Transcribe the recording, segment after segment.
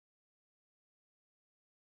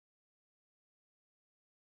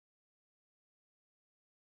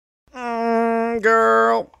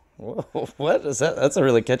Girl. Whoa, what is that? That's a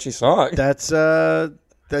really catchy song. That's the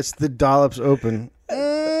Dollops Open.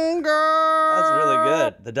 Girl. That's really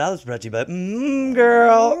good. The Dollar's brought to you by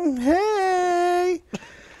Girl. Hey.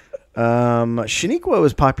 Shaniqua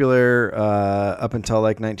was popular up until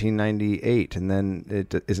like 1998, and then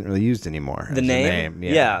it isn't really used anymore. The name?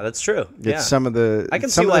 Yeah, that's true. It's some of the I can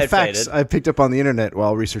see why the it facts faded. I picked up on the internet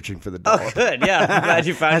while researching for the dollop. Oh, good. Yeah, I'm glad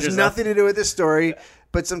you found Has yourself. nothing to do with this story,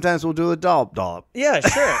 but sometimes we'll do a dollop. Yeah,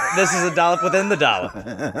 sure. This is a dollop within the dollop.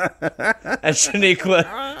 And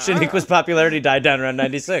Shaniqua's popularity died down around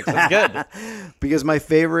 96. That's good. Because my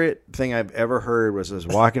favorite thing I've ever heard was I was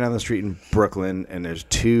walking down the street in Brooklyn, and there's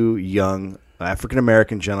two young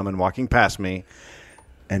African-American gentlemen walking past me,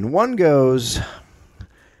 and one goes,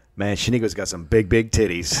 man, Shaniqua's got some big, big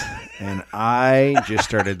titties. And I just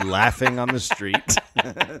started laughing on the street.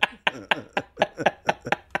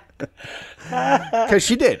 Because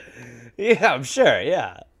she did. Yeah, I'm sure,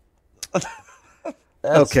 yeah.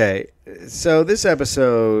 Okay, so this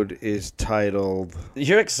episode is titled...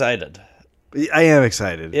 You're excited. I am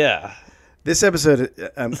excited. Yeah. This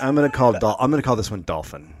episode, I'm going to call this one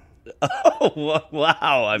Dolphin. Oh,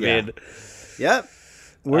 wow. I mean... Yep.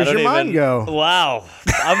 Where's your mind go? Wow.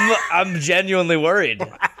 I'm genuinely worried.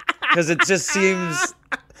 Because it just seems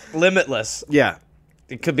limitless. Yeah.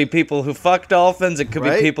 It could be people who fuck dolphins. It could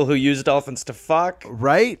be people who use dolphins to fuck.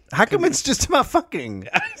 Right? How come it's just about fucking?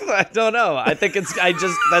 I don't know. I think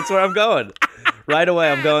that's where I'm going. Right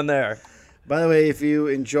away, I'm going there. By the way, if you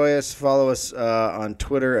enjoy us, follow us on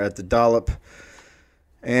Twitter at The Dollop.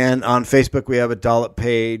 And on Facebook, we have a Dollop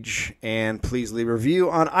page. And please leave a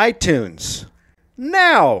review on iTunes.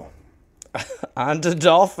 Now, on to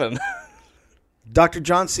Dolphin. Dr.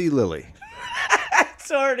 John C. Lilly.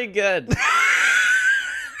 It's already good.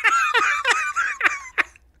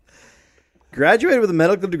 Graduated with a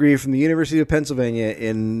medical degree from the University of Pennsylvania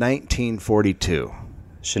in 1942.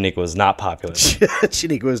 Shaniqua was not popular.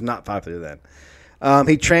 Shaniqua was not popular then.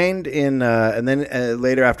 He trained in, and then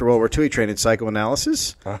later after World War II, he trained in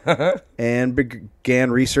psychoanalysis and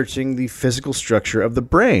began researching the physical structure of the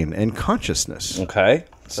brain and consciousness. Okay.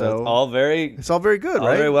 So it's all very good, all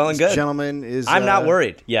right? very well and This good. gentleman is... I'm not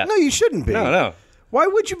worried. Yeah. No, you shouldn't be. No. Why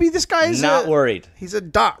would you be? This guy is not worried. He's a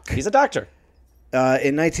doc. He's a doctor.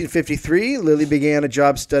 In 1953, Lilly began a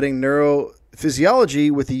job studying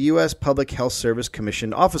neurophysiology with the U.S. Public Health Service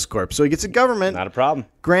Commission Office Corp. So he gets a government Not a problem.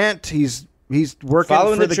 grant. He's working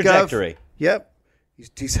Following for the the trajectory. Gov. Yep.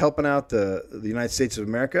 He's helping out the United States of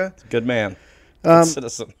America. Good man. Good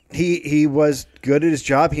citizen. He was good at his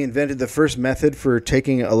job. He invented the first method for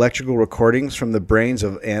taking electrical recordings from the brains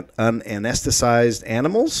of unanesthetized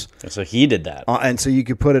animals. So he did that. And so you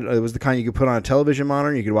could put it was the kind you could put on a television monitor.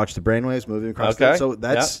 And you could watch the brainwaves moving across. Okay. So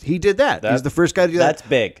he did that. He's the first guy to do that. That's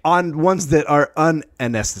big. On ones that are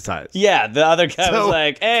unanesthetized. Yeah, the other guy was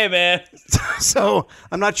like, hey, man. So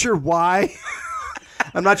I'm not sure why.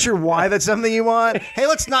 I'm not sure why that's something you want. Hey,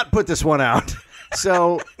 let's not put this one out.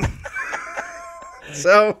 So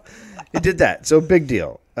he did that. So big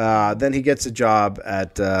deal. Then he gets a job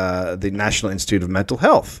at the National Institute of Mental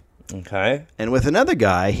Health. Okay. And with another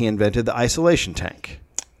guy, he invented the isolation tank.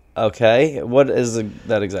 Okay. What is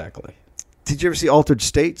that exactly? Did you ever see Altered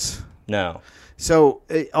States? No. So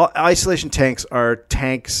isolation tanks are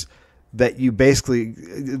tanks that you basically,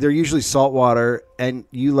 they're usually salt water, and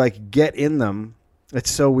you like get in them. It's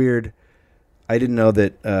so weird. I didn't know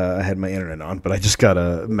that I had my internet on, but I just got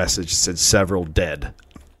a message that said several dead.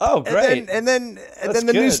 Oh, great! And then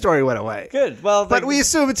the news story went away. Good. Well, but we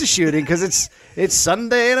assume it's a shooting because it's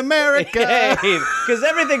Sunday in America. Because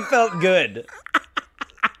everything felt good.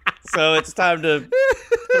 So it's time to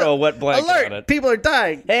throw a wet blanket on it. People are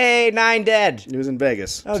dying. Hey, 9 dead. It was in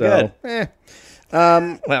Vegas. Oh, so, good.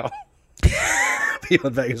 Well, people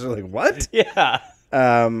in Vegas are like, what? Yeah.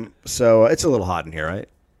 So it's a little hot in here, right?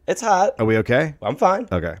 It's hot. Are we okay? I'm fine.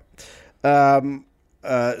 Okay. So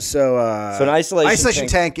an isolation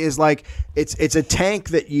tank is like it's a tank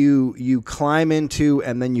that you climb into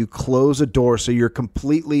and then you close a door so you're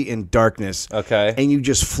completely in darkness. Okay. And you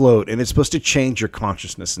just float, and it's supposed to change your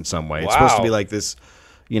consciousness in some way. It's supposed to be like this,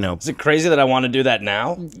 Is it crazy that I want to do that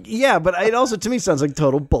now? Yeah, but it also to me sounds like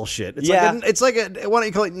total bullshit. It's like a why don't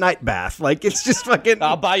you call it night bath? Like it's just fucking.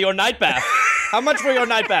 I'll buy your night bath. How much for your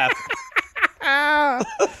night bath?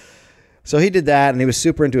 So he did that, and he was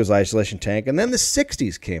super into his isolation tank. And then the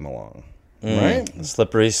 60s came along, right?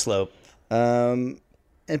 Slippery slope. And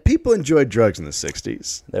people enjoyed drugs in the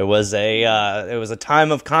 60s. There was a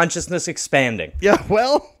time of consciousness expanding. Yeah,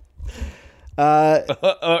 well,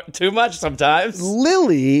 Too much sometimes.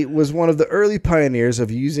 Lily was one of the early pioneers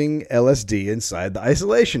of using LSD inside the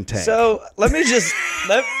isolation tank. So let me just.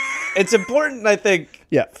 It's important, I think,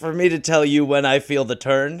 for me to tell you when I feel the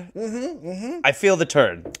turn. I feel the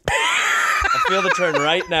turn. I feel the turn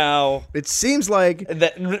right now. It seems like...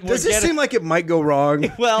 Does this seem like it might go wrong?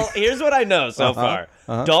 Well, here's what I know so far.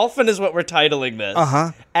 Dolphin is what we're titling this.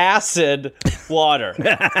 Acid water.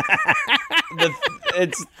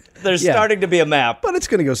 There's starting to be a map. But it's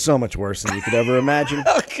going to go so much worse than you could ever imagine.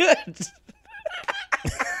 Oh, good.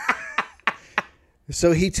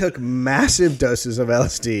 So he took massive doses of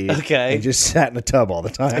LSD and just sat in a tub all the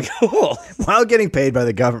time. Cool. While getting paid by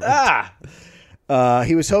the government.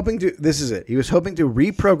 He was hoping to, he was hoping to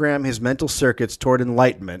reprogram his mental circuits toward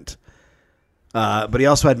enlightenment. But he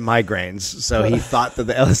also had migraines, so he thought that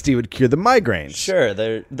the LSD would cure the migraines. Sure,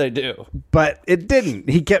 they do. But it didn't.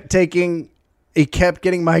 He kept getting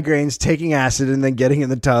migraines, taking acid, and then getting in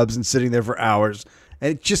the tubs and sitting there for hours.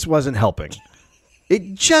 And it just wasn't helping.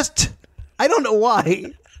 I don't know why.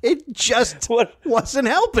 It just wasn't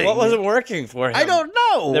helping. What wasn't working for him? I don't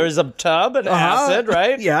know. There was a tub and acid,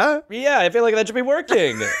 right? Yeah. Yeah, I feel like that should be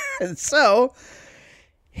working. And so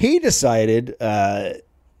he decided, oh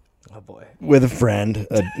boy, with a friend,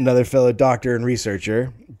 another fellow doctor and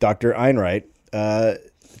researcher, Dr. Einright,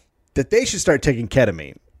 that they should start taking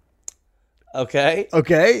ketamine.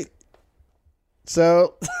 Okay.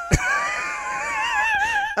 So...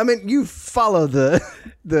 I mean, you follow the.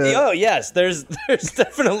 Oh yes, there's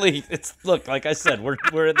definitely. Look, like I said,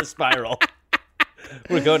 we're in the spiral.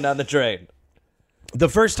 We're going down the drain. The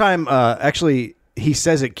first time, actually, he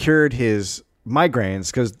says it cured his migraines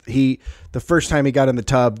because the first time he got in the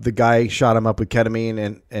tub, the guy shot him up with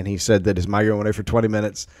ketamine, and he said that his migraine went away for 20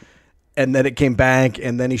 minutes. And then it came back,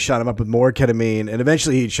 and then he shot him up with more ketamine, and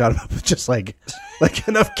eventually he shot him up with just like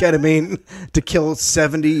enough ketamine to kill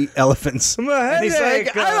 70 elephants. And he's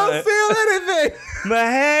like, I don't feel anything. My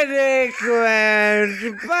headache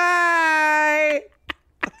went. Bye.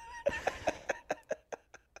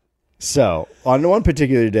 So, on one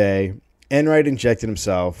particular day, Enright injected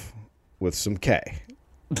himself with some K.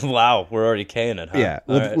 Wow, we're already K-ing it, huh? Yeah,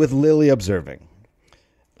 with Lily observing.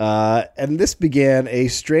 And this began a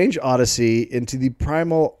strange odyssey into the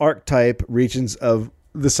primal archetype regions of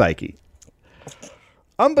the psyche.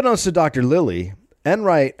 Unbeknownst to Dr. Lilly,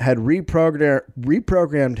 Enright had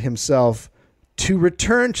reprogrammed himself to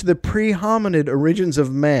return to the pre-hominid origins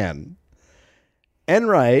of man.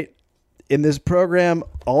 Enright, in this program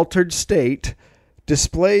altered state,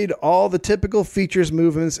 displayed all the typical features,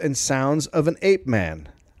 movements, and sounds of an ape man.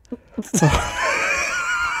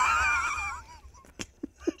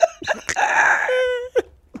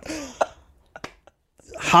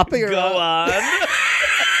 Hopping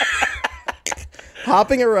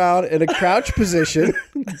around in a crouch position,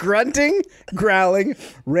 grunting, growling,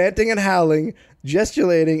 ranting and howling,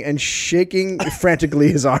 gesticulating, and shaking frantically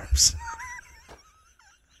his arms.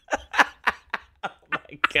 Oh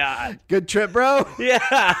my God. Good trip, bro? Yeah.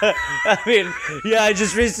 I mean, I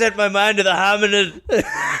just reset my mind to the hominid.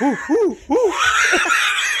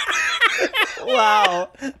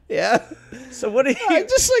 Wow. Yeah. So what do you... I'd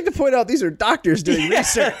just like to point out these are doctors doing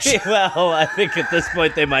research. Well, I think at this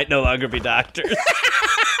point they might no longer be doctors.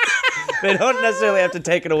 They don't necessarily have to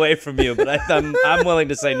take it away from you, but I'm willing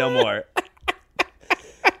to say no more.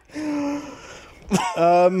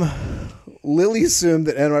 Lily assumed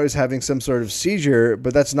that Enright was having some sort of seizure,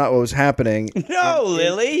 but that's not what was happening. No,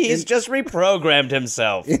 Lily, he's just reprogrammed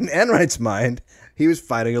himself. In Enright's mind, he was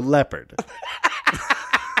fighting a leopard.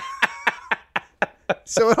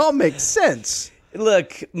 So it all makes sense.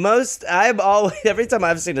 Look, every time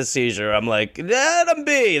I've seen a seizure, I'm like, let them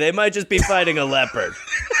be. They might just be fighting a leopard.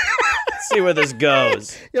 Let's see where this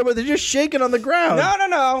goes. Yeah, but they're just shaking on the ground.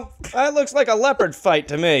 No. That looks like a leopard fight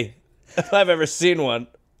to me, if I've ever seen one.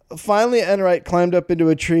 Finally, Enright climbed up into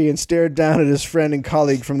a tree and stared down at his friend and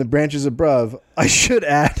colleague from the branches above. I should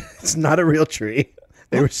add, it's not a real tree.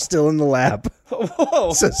 They were still in the lab.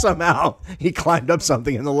 Whoa. So somehow he climbed up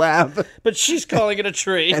something in the lab. But she's calling it a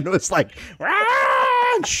tree. And it was like,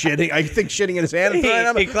 and shitting. I think shitting in his hand.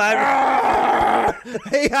 He climbed.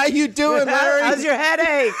 Hey, how you doing, Larry? How's your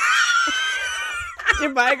headache? Is your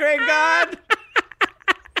migraine gone?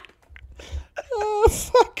 Oh,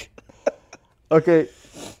 fuck. Okay.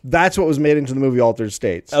 That's what was made into the movie Altered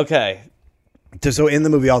States. Okay. So in the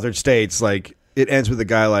movie Altered States, like, it ends with a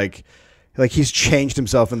guy like he's changed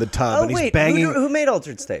himself in the tub and he's banging. Who made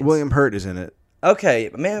Altered States? William Hurt is in it. Okay,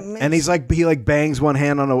 man. And he's like, he bangs one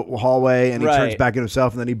hand on a hallway and he turns back in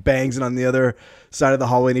himself, and then he bangs it on the other side of the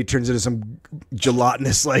hallway and he turns into some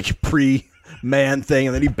gelatinous, like, man thing,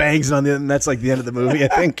 and then he bangs on the and that's like the end of the movie, I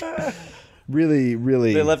think. Really,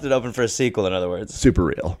 really. They left it open for a sequel, in other words. Super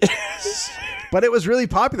real. But it was really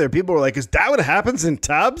popular. People were like, is that what happens in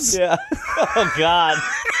tubs? Yeah. Oh, God.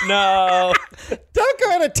 No. Don't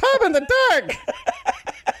go in a tub in the dark.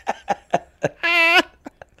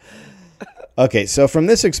 Okay, so from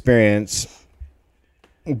this experience,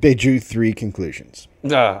 they drew 3 conclusions.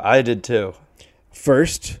 I did too.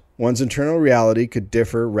 First, one's internal reality could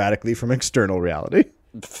differ radically from external reality.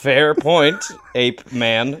 Fair point, ape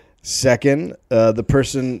man. Second, the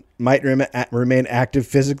person might remain active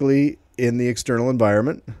physically in the external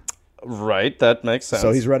environment. Right, that makes sense.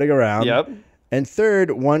 So he's running around. Yep. And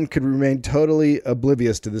third, one could remain totally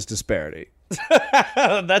oblivious to this disparity.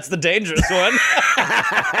 That's the dangerous one.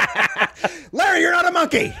 Larry, you're not a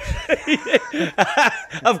monkey.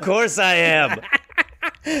 Of course I am.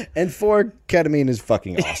 And 4, ketamine is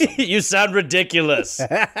fucking awesome. You sound ridiculous.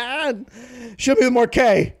 Show me with more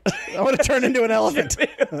K. I want to turn into an elephant.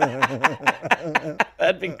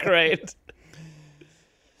 That'd be great.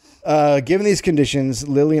 Given these conditions,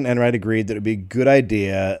 Lilly and Enright agreed that it would be a good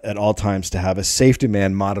idea at all times to have a safety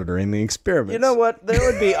man monitoring the experiments. You know what? There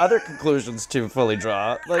would be other conclusions to fully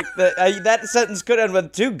draw. Like, that sentence could end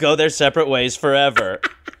with 2 go their separate ways forever.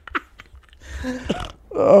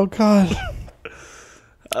 Oh, God.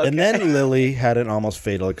 Okay. And then Lily had an almost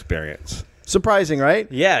fatal experience. Surprising, right?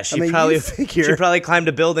 Yeah, she probably climbed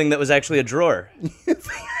a building that was actually a drawer.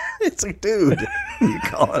 It's a dude. You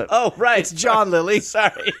call it. Oh, right. It's John Lilly.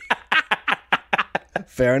 Sorry.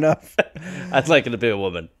 Fair enough. I'd like it to be a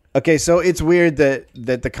woman. Okay, so it's weird that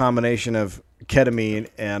the combination of ketamine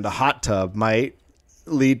and a hot tub might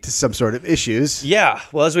lead to some sort of issues. Yeah.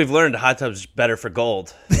 Well, as we've learned, a hot tub's better for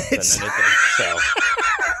gold than anything.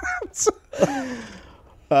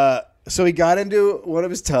 So he got into one of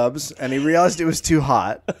his tubs and he realized it was too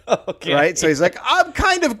hot. Okay. Right? So he's like, I'm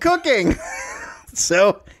kind of cooking.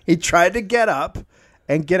 So he tried to get up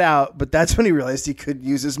and get out, but that's when he realized he couldn't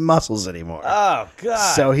use his muscles anymore. Oh,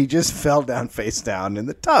 God. So he just fell down face down in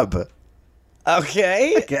the tub.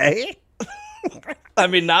 Okay. Okay. I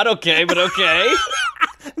mean, not okay, but okay.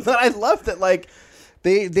 But I love that, like,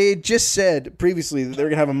 they just said previously that they were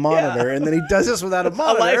going to have a monitor, and then he does this without a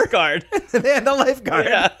monitor. A lifeguard. And a lifeguard.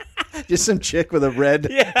 Yeah. Just some chick with a red.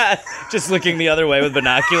 Yeah. Just looking the other way with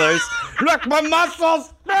binoculars. Look, my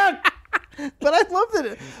muscles. But I love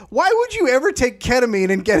that. Why would you ever take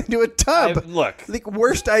ketamine and get into a tub? Look. The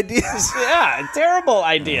worst ideas. Yeah, terrible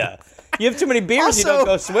idea. You have too many beers, Also, you don't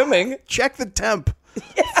go swimming. Check the temp.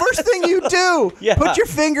 Yeah. First thing you do, put your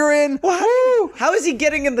finger in. Well, how is he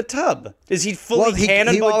getting in the tub? Is he fully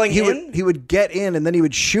cannonballing in? He would get in and then he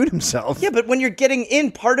would shoot himself. Yeah, but when you're getting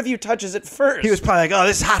in, part of you touches it first. He was probably like, oh,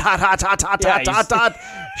 this is hot.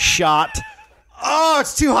 Shot. Oh,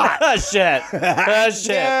 it's too hot. Oh, shit. Oh,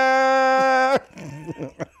 shit.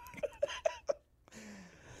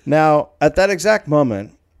 Now, at that exact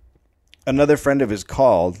moment, another friend of his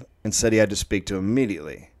called and said he had to speak to him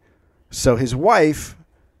immediately. So his wife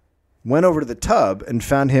went over to the tub and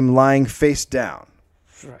found him lying face down.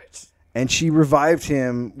 Right. And she revived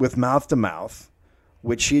him with mouth to mouth,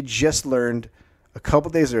 which she had just learned a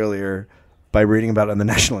couple days earlier by reading about it on the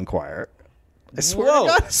National Enquirer. I swear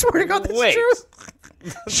to God, that's true.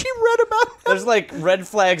 She read about it. There's like red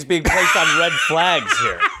flags being placed on red flags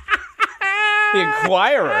here. The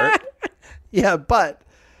Enquirer. Yeah, but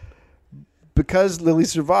because Lily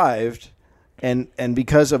survived, and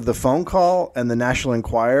because of the phone call and the National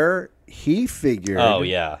Enquirer, he figured. Oh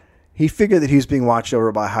yeah. He figured that he was being watched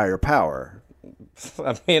over by a higher power.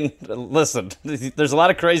 I mean, listen, there's a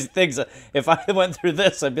lot of crazy things. If I went through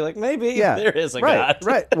this, I'd be like, maybe there is a God.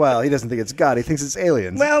 Right. Well, he doesn't think it's God. He thinks it's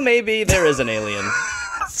aliens. Well, maybe there is an alien.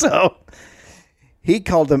 So he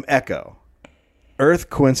called him Echo,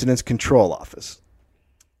 Earth Coincidence Control Office.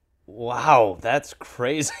 Wow, that's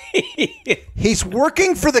crazy. He's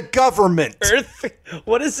working for the government.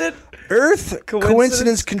 What is it? Earth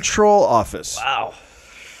Coincidence Control Office. Wow.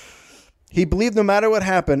 He believed no matter what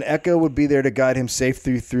happened, Echo would be there to guide him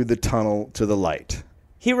safely through the tunnel to the light.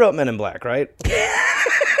 He wrote Men in Black, right?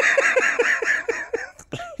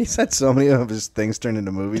 He's had so many of his things turned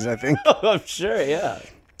into movies, I think. Oh, I'm sure, yeah.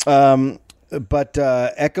 But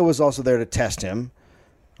Echo was also there to test him,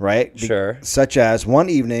 right? Sure. Such as one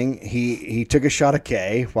evening, he took a shot of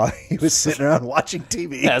K while he was sitting around watching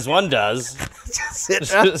TV. As one does.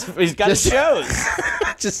 He's got his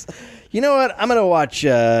shows. You know what? I'm going to watch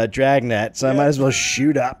Dragnet, so I might as well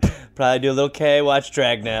shoot up. Probably do a little K, watch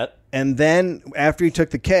Dragnet. And then after he took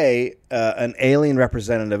the K, an alien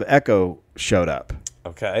representative, Echo, showed up.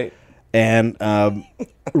 Okay. And are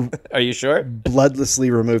you sure?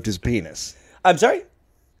 Bloodlessly removed his penis. I'm sorry?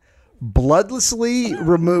 Bloodlessly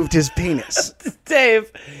removed his penis.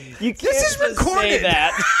 Dave, you can't This is just recorded. say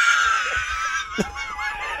that.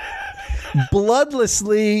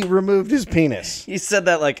 Bloodlessly removed his penis. You said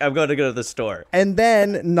that like I'm going to go to the store. And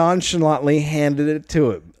then nonchalantly handed it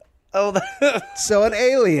to him. Oh, So an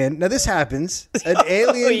alien, now this happens, an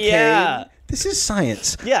alien yeah. came. This is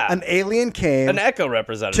science. Yeah. An alien came, an Echo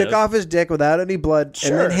representative. took off his dick without any blood,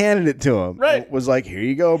 and then handed it to him. Right. Was like, here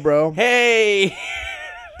you go, bro. Hey.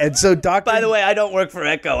 And so Dr. By the way, I don't work for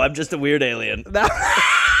Echo. I'm just a weird alien.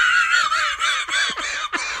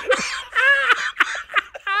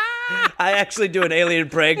 I actually do an alien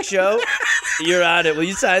prank show. You're on it. Will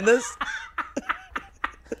you sign this?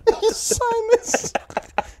 Sign this.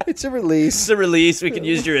 It's a release. It's a release. We can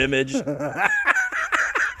use your image.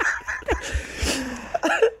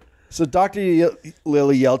 So Dr.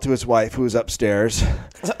 Lilly yelled to his wife, who was upstairs,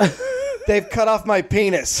 "They've cut off my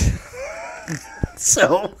penis."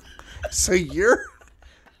 So you're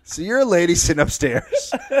a lady sitting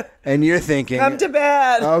upstairs, and you're thinking, Come to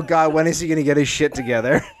bed. "Oh God, when is he going to get his shit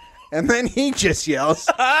together?" And then he just yells,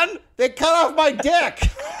 Son? "They cut off my dick."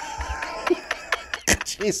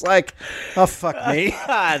 She's like, "Oh fuck me."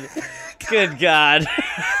 God. Good God.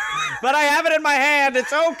 But I have it in my hand.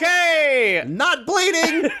 It's okay. Not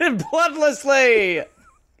bleeding. Bloodlessly.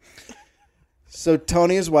 So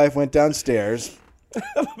Tony, his wife, went downstairs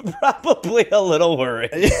Probably a little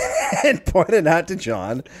worried. and pointed out to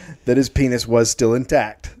John that his penis was still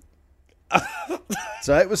intact.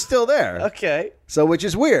 So it was still there. Okay. So, which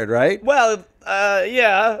is weird, right? Well,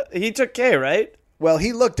 yeah. He took K, right? Well,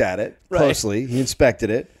 he looked at it closely. He inspected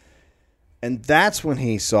it. And that's when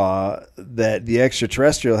he saw that the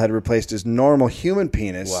extraterrestrial had replaced his normal human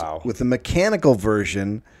penis with a mechanical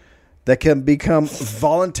version that can become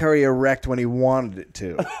voluntary erect when he wanted it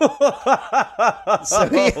to. So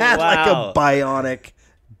he had like a bionic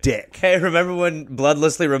dick. Hey, remember when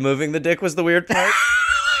bloodlessly removing the dick was the weird part?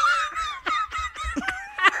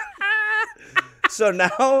 So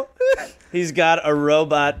now he's got a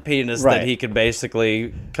robot penis that he can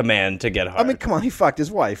basically command to get hard. I mean, come on, he fucked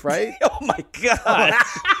his wife, right? Oh my God.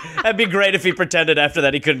 That'd be great if he pretended after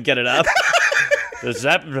that he couldn't get it up. This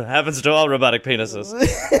happens to all robotic penises.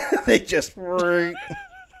 They just... Oh,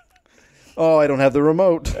 I don't have the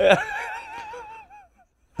remote.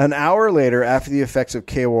 An hour later, after the effects of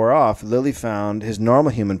K wore off, Lilly found his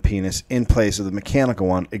normal human penis in place of the mechanical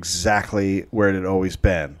one, exactly where it had always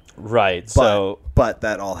been. Right. But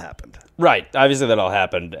that all happened. Right. Obviously that all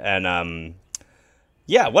happened. And,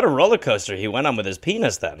 yeah, what a roller coaster he went on with his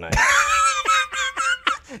penis that night.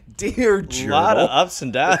 Dear A journal. lot of ups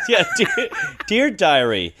and downs. Yeah, dear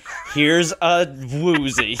diary, here's a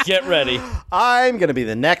woozy. Get ready. I'm going to be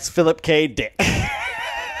the next Philip K. Dick.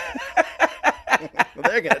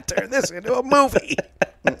 They're going to turn this into a movie.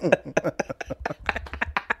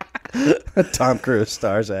 Tom Cruise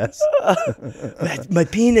stars ass. My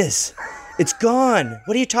penis. It's gone.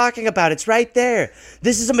 What are you talking about? It's right there.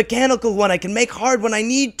 This is a mechanical one I can make hard when I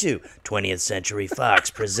need to. 20th Century Fox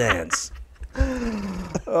presents.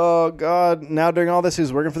 Oh, God. Now, during all this, he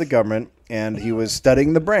was working for the government, and he was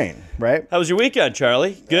studying the brain, right? How was your weekend,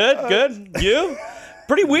 Charlie? Good? You?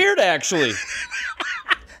 Pretty weird, actually.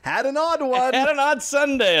 Had an odd one. Had an odd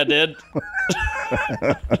Sunday, I did.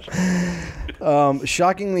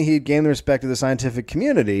 Shockingly, he gained the respect of the scientific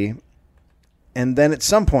community, and then at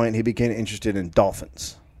some point, he became interested in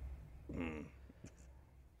dolphins.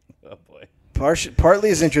 Oh, boy. Partly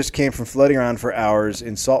his interest came from floating around for hours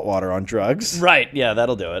in salt water on drugs. Right, yeah,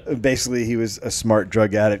 that'll do it. Basically, he was a smart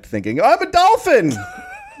drug addict thinking, I'm a dolphin!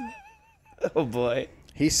 Oh, boy.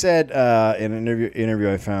 He said in an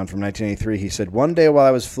interview I found from 1983, he said, one day while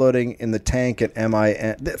I was floating in the tank at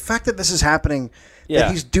MIN, the fact that this is happening,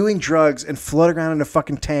 that he's doing drugs and floating around in a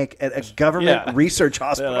fucking tank at a government research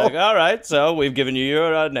hospital. They're like, all right, so we've given you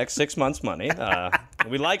your next 6 months' money.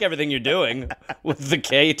 We like everything you're doing with the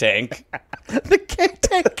K tank. The K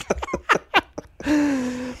tank.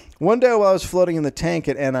 One day while I was floating in the tank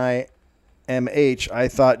at NIMH, I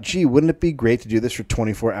thought, gee, wouldn't it be great to do this for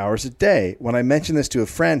 24 hours a day? When I mentioned this to a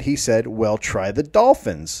friend, he said, well, try the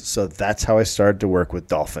dolphins. So that's how I started to work with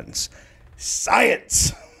dolphins.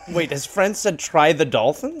 Science! Wait, his friend said try the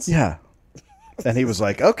dolphins? Yeah. And he was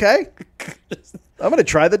like, okay, I'm going to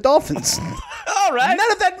try the dolphins. All right.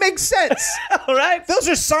 None of that makes sense. All right. Those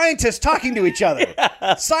are scientists talking to each other.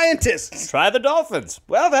 Yeah. Scientists. Try the dolphins.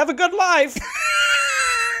 Well, they have a good life.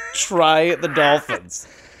 Try the dolphins.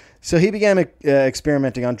 So he began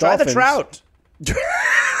experimenting on dolphins. Try the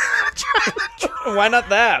trout. Why not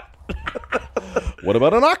that? What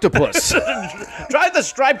about an octopus? Try the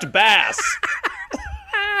striped bass.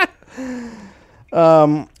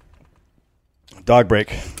 Dog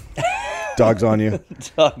break. Dog's on you.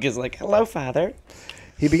 Dog is like, hello, father.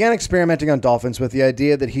 He began experimenting on dolphins with the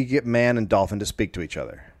idea that he could get man and dolphin to speak to each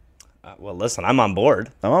other. Well, listen, I'm on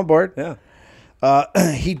board. I'm on board. Yeah.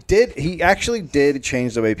 He actually did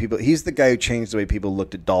change the way people... He's the guy who changed the way people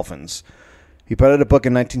looked at dolphins. He put out a book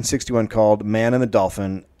in 1961 called Man and the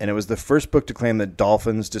Dolphin, and it was the first book to claim that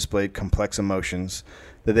dolphins displayed complex emotions,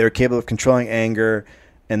 that they were capable of controlling anger,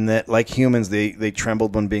 and that, like humans, they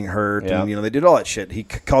trembled when being hurt, and they did all that shit. He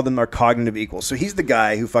called them our cognitive equals. So he's the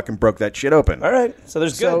guy who fucking broke that shit open. All right. So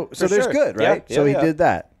there's good. So there's good, right? Yeah, so he did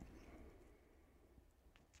that.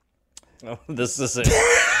 Oh, this is it.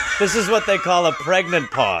 This is what they call a pregnant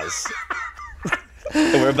pause.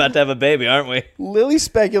 We're about to have a baby, aren't we? Lilly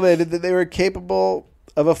speculated that they were capable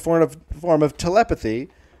of a form of telepathy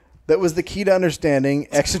that was the key to understanding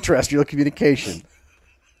extraterrestrial communication.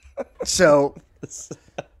 So, as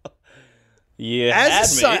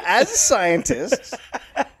a scientist,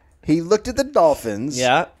 he looked at the dolphins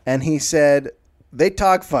and he said, they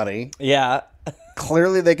talk funny. Yeah.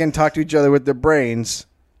 Clearly they can talk to each other with their brains,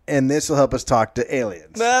 and this will help us talk to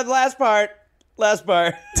aliens. Last part.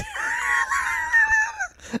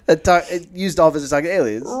 It used dolphins to talk to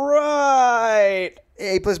aliens. Right.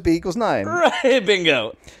 A plus B equals 9. Right,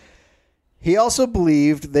 bingo. He also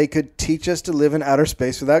believed they could teach us to live in outer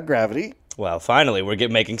space without gravity. Well, finally, we're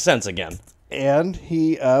making sense again. And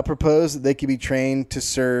he proposed that they could be trained to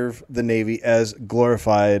serve the Navy as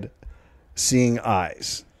glorified seeing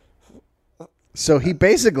eyes. So he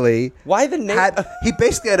basically... Why the Navy? He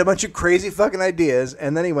basically had a bunch of crazy fucking ideas,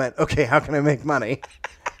 and then he went, okay, how can I make money?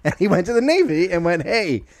 And he went to the Navy and went,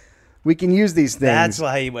 hey, we can use these things. That's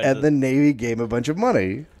why he went. And the Navy gave him a bunch of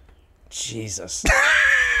money. Jesus.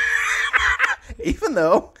 Even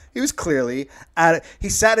though he was clearly he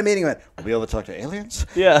sat in a meeting and went, we'll be able to talk to aliens.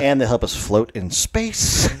 Yeah. And they'll help us float in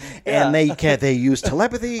space. Yeah. And they use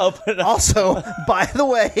telepathy. Also, by the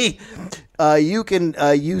way, you can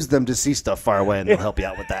use them to see stuff far away, and they'll help you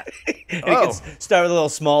out with that. You can start with a little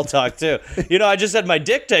small talk, too. I just had my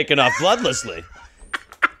dick taken off bloodlessly.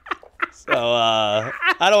 So, I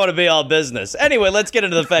don't want to be all business. Anyway, let's get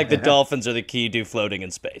into the fact that dolphins are the key to floating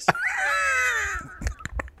in space.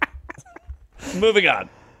 Moving on.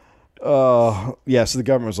 Yeah, so the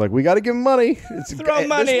government was like, we got to give him money. Throw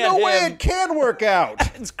money at him. There's no way it can work out.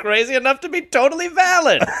 It's crazy enough to be totally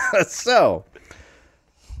valid. So,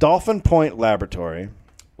 Dolphin Point Laboratory.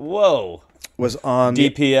 Whoa. Was on...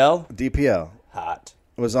 DPL? DPL. Hot.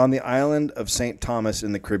 Was on the island of St. Thomas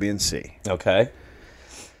in the Caribbean Sea. Okay.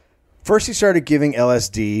 First, he started giving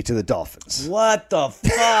LSD to the dolphins. What the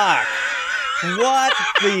fuck? What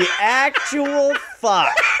the actual fuck?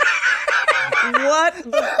 What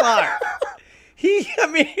the fuck?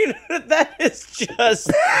 That is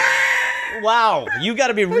just... Wow. You got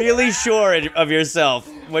to be really sure of yourself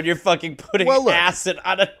when you're fucking putting acid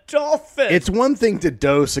on a dolphin. It's one thing to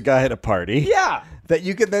dose a guy at a party. Yeah. That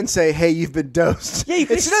you can then say, hey, you've been dosed. Yeah, you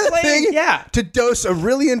can It's another thing to dose a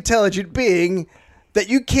really intelligent being that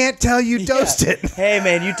you can't tell you dosed it. Hey,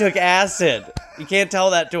 man, you took acid. You can't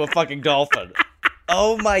tell that to a fucking dolphin.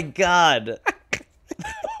 Oh, my God.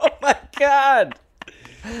 Oh, my God.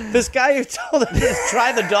 This guy who told him to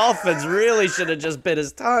try the dolphins really should have just bit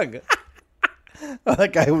his tongue. Oh,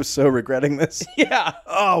 that guy was so regretting this. Yeah.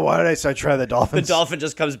 Oh, why did I start trying the dolphins? The dolphin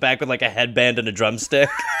just comes back with like a headband and a drumstick.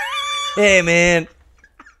 Hey, man.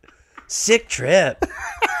 Sick trip.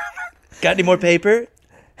 Got any more paper?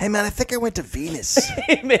 Hey, man, I think I went to Venus.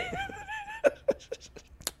 Hey, man.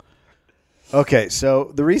 Okay,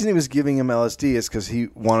 so the reason he was giving him LSD is because he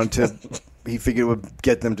figured it would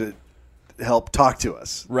get them to help talk to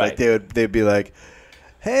us. Right. Like they'd be like,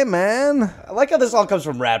 hey, man. I like how this all comes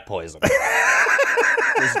from rat poison.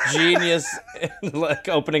 This genius, like,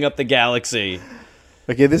 opening up the galaxy.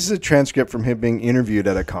 Okay, this is a transcript from him being interviewed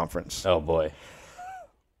at a conference. Oh, boy.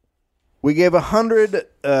 We gave 100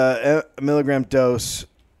 milligram dose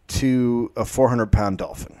to a 400-pound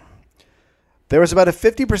dolphin. There was about a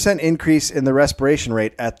 50% increase in the respiration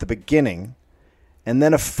rate at the beginning, and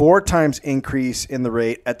then a 4 times increase in the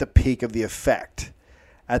rate at the peak of the effect.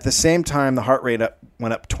 At the same time, the heart rate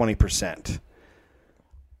went up 20%.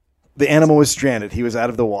 The animal was stranded. He was out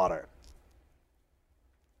of the water.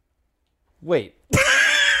 Wait.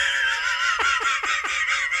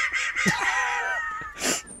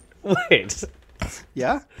 Wait.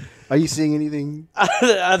 Yeah? Are you seeing anything?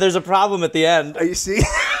 There's a problem at the end. Are you seeing?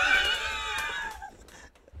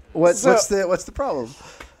 What's the problem?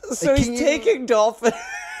 So he's taking dolphin.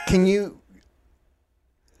 Can you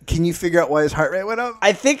figure out why his heart rate went up?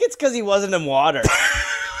 I think it's because he wasn't in water.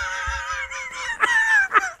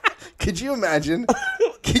 Could you imagine?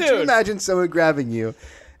 Could you Dude. imagine someone grabbing you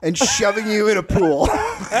and shoving you in a pool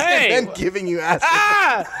Hey. and then giving you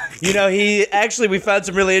acid? You know, we found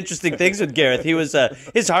some really interesting things with Gareth. He was,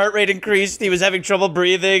 his heart rate increased. He was having trouble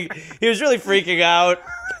breathing. He was really freaking out.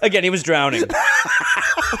 Again, he was drowning.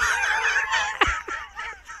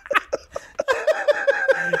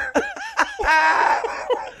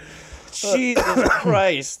 Jesus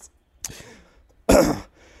Christ.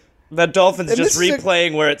 That dolphin's just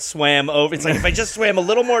replaying where it swam over. It's like, if I just swam a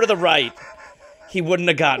little more to the right, he wouldn't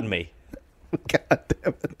have gotten me. God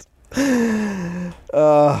damn it.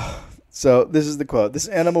 So this is the quote. This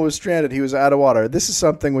animal was stranded. He was out of water. This is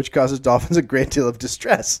something which causes dolphins a great deal of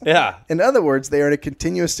distress. Yeah. In other words, they are in a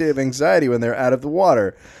continuous state of anxiety when they're out of the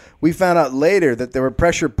water. We found out later that there were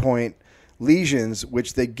pressure point lesions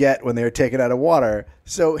which they get when they are taken out of water.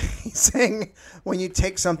 So he's saying when you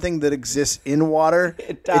take something that exists in water,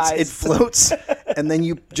 It dies. it floats, and then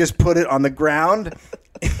you just put it on the ground,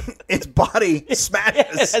 its body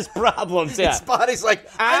smashes. It has problems, yeah. Its body's like,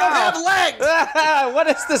 I don't have legs. What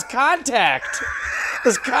is this contact?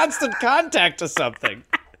 This constant contact to something.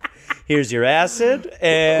 Here's your acid,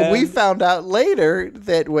 and We found out later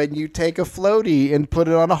that when you take a floaty and put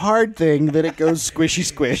it on a hard thing, that it goes squishy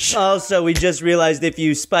squish. also we just realized if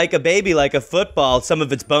you spike a baby like a football, some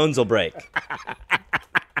of its bones will break.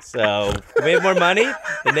 So if we have more money,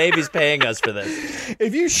 the Navy's paying us for this.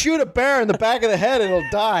 If you shoot a bear in the back of the head, it'll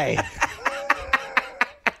die.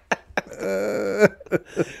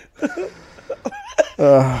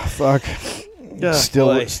 Fuck.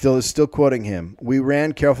 Still quoting him. We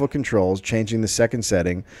ran careful controls, changing the second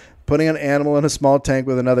setting, putting an animal in a small tank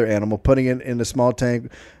with another animal, putting it in a small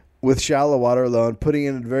tank with shallow water alone, putting it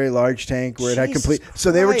in a very large tank where it had Jesus complete.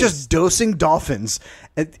 So they were Christ. just dosing dolphins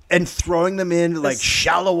and throwing them in like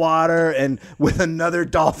shallow water and with another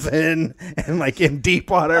dolphin and like in deep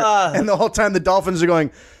water. And the whole time the dolphins are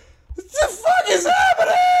going, "What the fuck is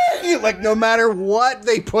happening?" Like no matter what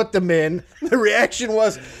they put them in, the reaction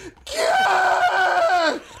was,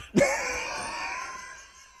 "Gah!"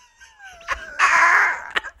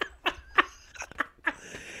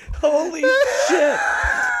 Holy shit.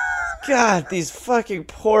 God, these fucking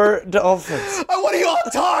poor dolphins. What do you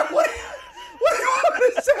all talk? What do you want me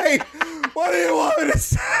to say? What do you want me to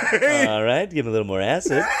say? All right, give him a little more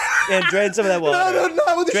acid. And drain some of that water. No,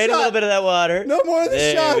 not with the Drain shot. a little bit of that water. No more of the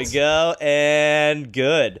there shots. There we go. And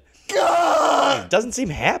good. God! Doesn't seem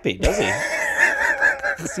happy, does he?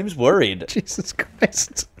 He seems worried. Jesus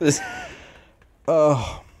Christ.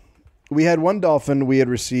 We had one dolphin we had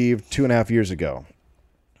received 2.5 years ago.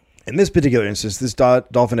 In this particular instance, this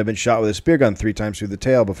dolphin had been shot with a spear gun 3 times through the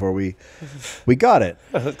tail before we got it.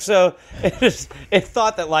 So it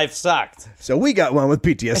thought that life sucked. So we got one with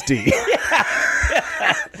PTSD.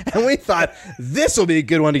 And we thought, this will be a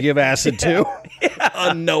good one to give acid to.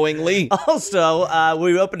 Unknowingly. Also,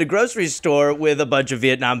 we opened a grocery store with a bunch of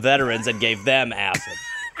Vietnam veterans and gave them acid.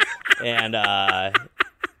 And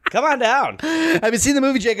come on down. Have you seen the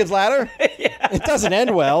movie Jacob's Ladder? Yeah. It doesn't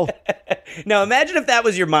end well. Now imagine if that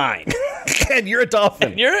was your mind. And you're a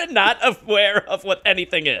dolphin. You're not aware of what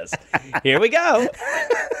anything is. Here we go.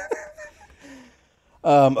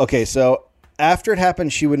 Okay, so after it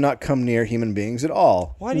happened, she would not come near human beings at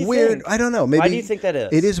all. Why do you weird? think? I don't know. Maybe. Why do you think that is?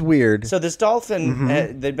 It is weird. So this dolphin,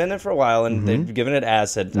 they've been there for a while, and they've given it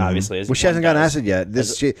acid, obviously. As Well, she hasn't one gotten does. acid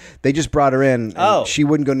yet. They just brought her in. And she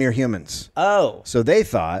wouldn't go near humans. Oh, So they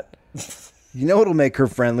thought, you know what'll make her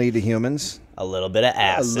friendly to humans? a little bit of A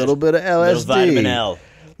acid. little bit of LSD. A little vitamin L.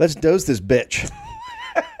 Let's dose this bitch.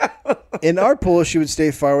 In our pool, she would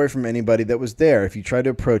stay far away from anybody that was there. If you tried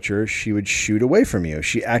to approach her, she would shoot away from you.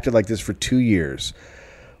 She acted like this for 2 years.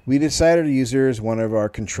 We decided to use her as one of our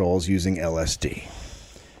controls using LSD.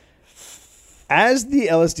 As the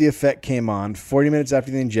LSD effect came on, 40 minutes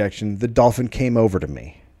after the injection, the dolphin came over to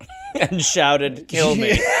me. And shouted, "Kill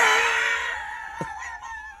me."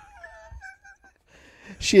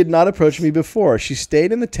 She had not approached me before. She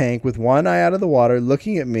stayed in the tank with one eye out of the water,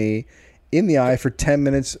 looking at me in the eye for 10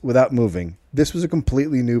 minutes without moving. This was a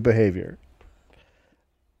completely new behavior.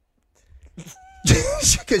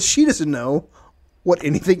 Because she doesn't know what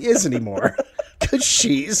anything is anymore. Because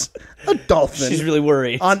she's a dolphin. She's really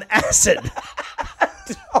worried. On acid.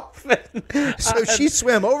 Dolphin. So she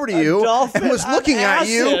swam over to you dolphin and was on looking at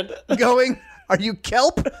you, acid. going, "Are you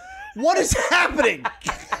kelp? What is happening?"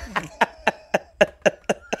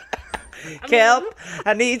 Kelp.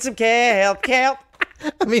 I need some kelp. Kelp.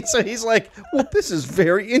 I mean, so he's like, well, this is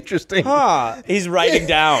very interesting. Huh. He's writing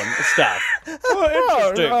down stuff. Oh,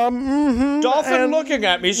 interesting. Dolphin looking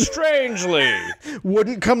at me strangely.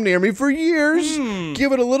 Wouldn't come near me for years.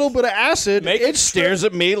 Give it a little bit of acid. Make it it stares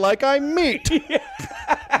at me like I'm meat.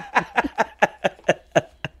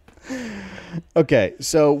 Okay,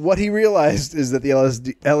 so what he realized is that the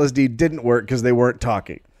LSD didn't work because they weren't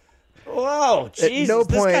talking. Whoa, Jesus. no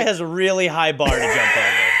This point- guy has a really high bar to jump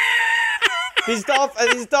over.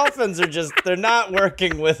 These dolphins are just, they're not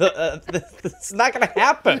working with, it's not going to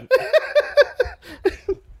happen.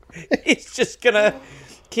 He's just going to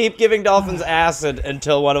keep giving dolphins acid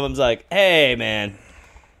until one of them's like, hey, man,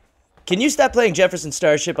 can you stop playing Jefferson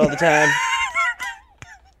Starship all the time?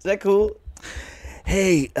 Is that cool?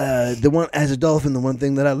 Hey, as a dolphin, the one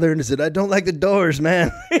thing that I learned is that I don't like the doors,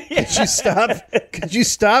 man. Could you stop? Could you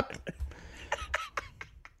stop?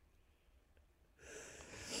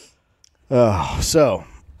 Oh, so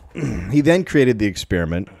he then created the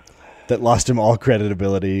experiment that lost him all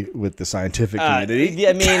credibility with the scientific community.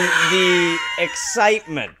 I mean, the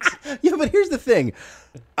excitement. Yeah, but here's the thing.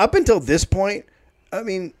 Up until this point, I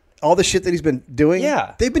mean, all the shit that he's been doing,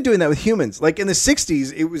 they've been doing that with humans. Like in the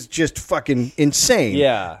 60s, it was just fucking insane.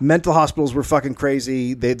 Yeah. Mental hospitals were fucking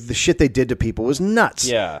crazy. The shit they did to people was nuts.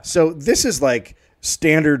 Yeah. So this is like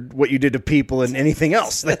standard what you did to people and anything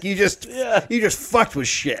else. Like you just fucked with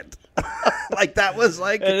shit. Like that was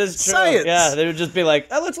like It is true. science. Yeah, they would just be like,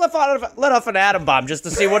 let's let off an atom bomb just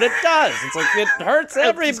to see what it does. It's like, it hurts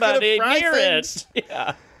everybody fry near things. it.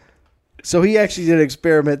 Yeah. So he actually did an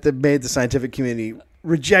experiment that made the scientific community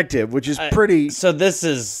reject him, which is pretty. So this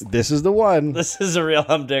is The one. This is a real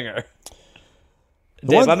humdinger.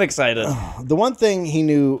 Dave, I'm excited. The one thing he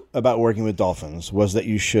knew about working with dolphins was that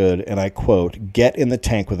you should, and I quote, get in the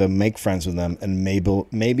tank with them, make friends with them, and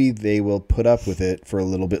maybe they will put up with it for a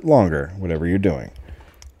little bit longer, whatever you're doing.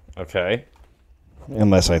 Okay.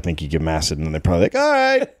 Unless I think you give them acid, and then they're probably like, all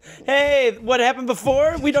right. Hey, what happened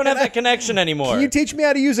before? We don't have that connection anymore. Can you teach me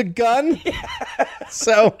how to use a gun?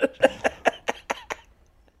 So,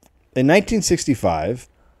 in 1965,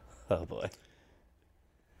 oh, boy.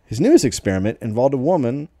 his newest experiment involved a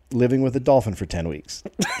woman living with a dolphin for 10 weeks.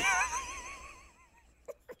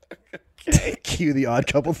 Cue the Odd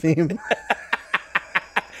Couple theme.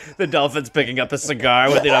 The dolphin's picking up a cigar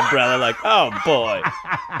with an umbrella like, oh, boy.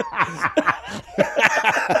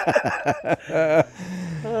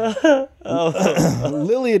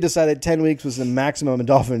 Lily had decided 10 weeks was the maximum a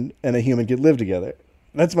dolphin and a human could live together.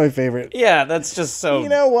 That's my favorite. Yeah, that's just so... You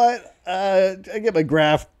know what? I get my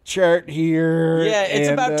graph chart here. Yeah, it's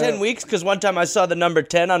and, about 10 weeks because one time I saw the number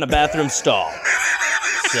 10 on a bathroom stall.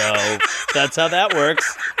 So that's how that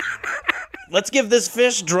works. Let's give this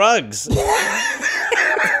fish drugs. I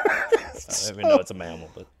don't even know it's a mammal,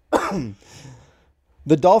 but...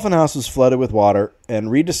 The dolphin house was flooded with water and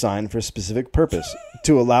redesigned for a specific purpose,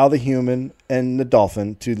 to allow the human and the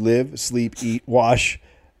dolphin to live, sleep, eat, wash,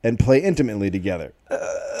 and play intimately together.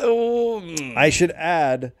 I should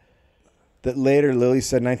add that later Lilly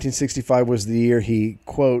said 1965 was the year he,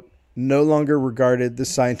 quote, no longer regarded the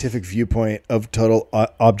scientific viewpoint of total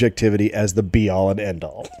objectivity as the be-all and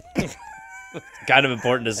end-all. Kind of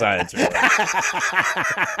important to science, really.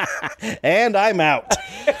 And I'm out.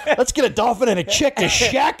 Let's get a dolphin and a chick to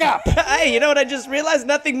shack up. Hey, you know what? I just realized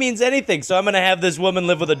nothing means anything, so I'm going to have this woman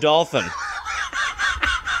live with a dolphin.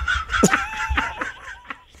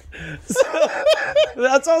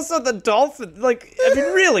 That's also the dolphin. Like, I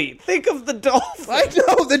mean, really, think of the dolphin. I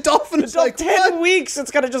know, the dolphin is like, 10 what? weeks, it's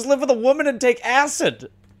got to just live with a woman and take acid.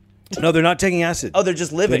 No, they're not taking acid. Oh, they're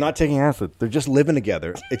just living. They're not taking acid. They're just living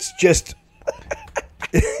together. It's just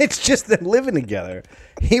them living together.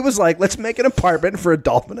 He was like, let's make an apartment for a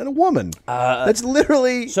dolphin and a woman. That's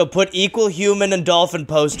literally... So put equal human and dolphin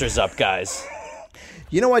posters up, guys.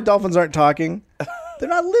 You know why dolphins aren't talking? They're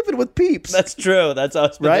not living with peeps. That's true. That's how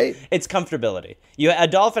it's been. Right? It's comfortability. A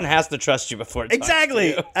dolphin has to trust you before it talks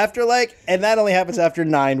Exactly. to you. After and that only happens after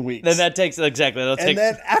 9 weeks. Then that takes, exactly. And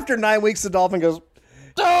then after 9 weeks, the dolphin goes,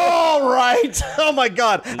 all right. Oh, my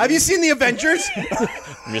God. Have you seen the Avengers?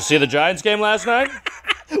 You see the Giants game last night?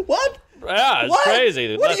 What? Yeah, it's What?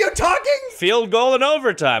 crazy. What are you talking? Field goal in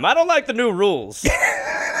overtime. I don't like the new rules.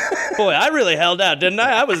 Boy, I really held out, didn't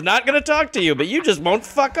I? I was not going to talk to you, but you just won't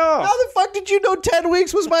fuck off. How the fuck did you know 10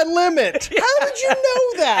 weeks was my limit? How did you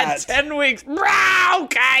know that? At 10 weeks.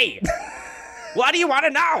 Okay. What do you want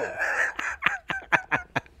to know?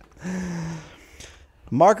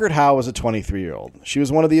 Margaret Howe was a 23-year-old. She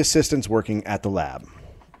was one of the assistants working at the lab.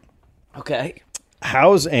 Okay.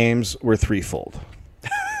 Howe's aims were threefold.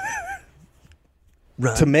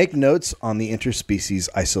 Run. To make notes on the interspecies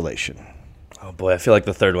isolation. Oh, boy, I feel like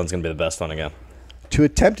the third one's going to be the best one again. To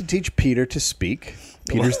attempt to teach Peter to speak.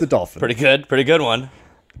 Peter's the dolphin. Pretty good one.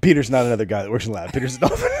 Peter's not another guy that works in the lab. Peter's the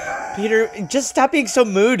dolphin. Peter, just stop being so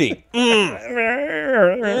moody. And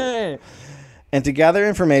to gather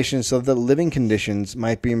information so that living conditions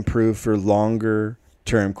might be improved for longer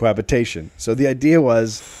term cohabitation. So the idea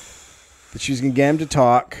was that she was going to get him to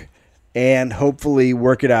talk and hopefully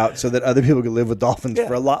work it out so that other people could live with dolphins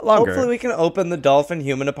for a lot longer. Hopefully we can open the dolphin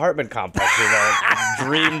human apartment complex we've all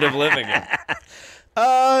dreamed of living in.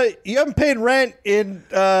 You haven't paid rent in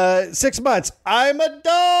 6 months. I'm a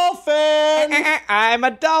dolphin. I'm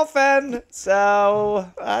a dolphin,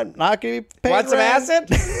 so I'm not going to be paid want some rent. acid?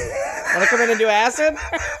 Want to come in and do acid?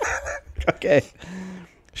 Okay.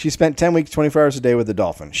 She spent 10 weeks, 24 hours a day with the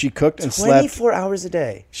dolphin. She cooked and slept. 24 hours a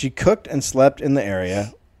day. She cooked and slept in the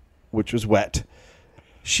area, which was wet.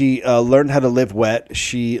 She learned how to live wet.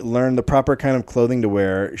 She learned the proper kind of clothing to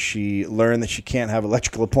wear. She learned that she can't have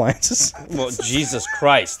electrical appliances. Well, Jesus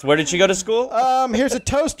Christ. Where did she go to school? Here's a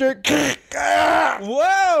toaster.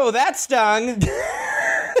 Whoa, that stung.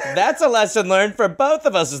 That's a lesson learned for both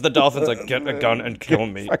of us as the dolphin's like, get a gun and kill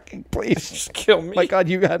me. Fucking please. Just kill me. My God,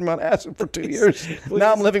 you had me on acid for 2 years.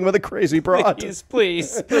 Now I'm living with a crazy broad.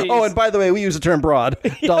 Please. Oh, and by the way, we use the term broad.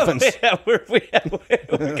 Dolphins. Yeah, we're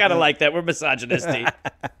kind of like that. We're misogynistic.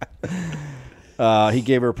 He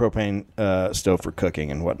gave her a propane stove for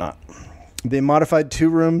cooking and whatnot. They modified 2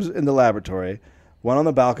 rooms in the laboratory, one on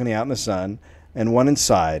the balcony out in the sun, and one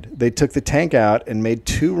inside. They took the tank out and made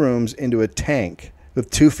 2 rooms into a tank with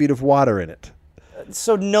 2 feet of water in it.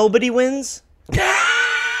 So nobody wins?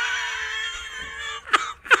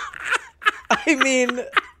 I mean,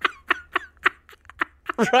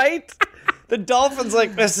 right? The dolphin's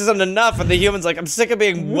like, this isn't enough, and the human's like, I'm sick of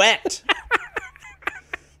being wet.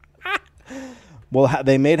 Well,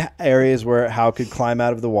 they made areas where Hal could climb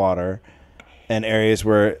out of the water and areas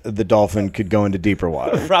where the dolphin could go into deeper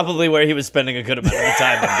water. Probably where he was spending a good amount of the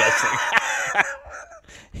time, I'm guessing.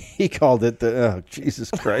 He called it the, oh, Jesus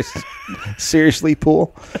Christ. Seriously,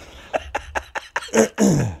 pool?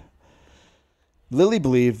 Lily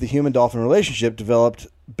believed the human-dolphin relationship developed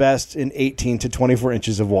best in 18 to 24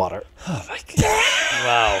 inches of water. Oh, my God.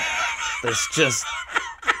 Wow. There's just...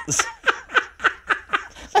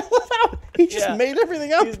 He just made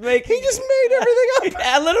everything up. He just made everything up.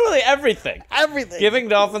 Yeah, literally everything. Everything. Giving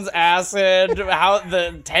dolphins acid, how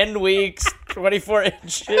the 10 weeks, 24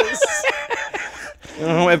 inches.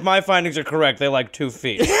 If my findings are correct, they like 2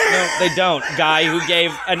 feet. No, they don't. Guy who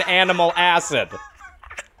gave an animal acid.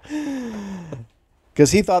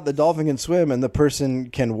 Because he thought the dolphin can swim and the person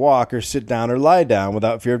can walk or sit down or lie down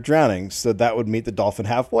without fear of drowning. So that would meet the dolphin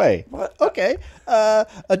halfway. What? Okay. A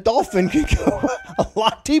dolphin can go a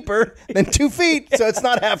lot deeper than 2 feet, so it's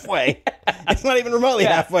not halfway. It's not even remotely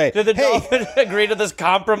halfway. Did the dolphin agree to this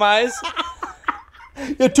compromise?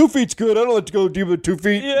 Yeah, 2 feet's good. I don't like to go deeper than 2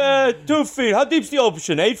 feet. Yeah, 2 feet. How deep's the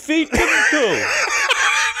ocean? 8 feet? Give me 2.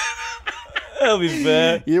 That'll be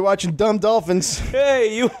fair. You're watching Dumb Dolphins.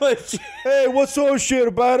 Hey, you watch... Hey, what's all shit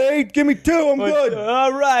about 8? Give me 2. I'm good.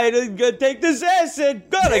 All right, I'm gonna take this acid.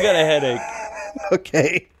 God, I got a headache.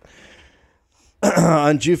 Okay.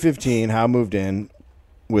 On June 15, Hal moved in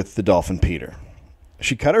with the dolphin Peter.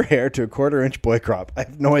 She cut her hair to a 1/4-inch boy crop. I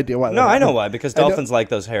have no idea why. No, I know why. Because dolphins like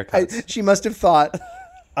those haircuts. She must have thought,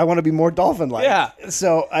 I want to be more dolphin-like. Yeah.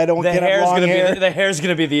 So I don't get long hair. The hair's going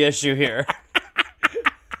to be the issue here.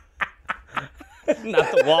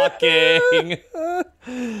 Not the walking.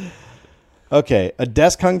 Okay. A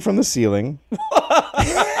desk hung from the ceiling.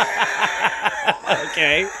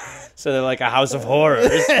 Okay. So they're like a house of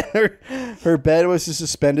horrors. Her bed was a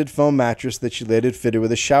suspended foam mattress that she later fitted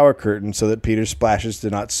with a shower curtain so that Peter's splashes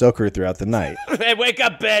did not soak her throughout the night. Hey, wake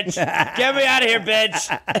up, bitch. Get me out of here, bitch.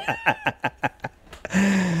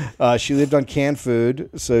 She lived on canned food,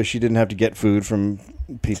 so she didn't have to get food from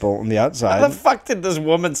people on the outside. How the fuck did this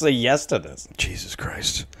woman say yes to this? Jesus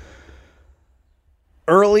Christ.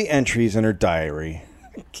 Early entries in her diary.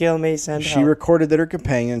 Kill me, send She help. recorded that her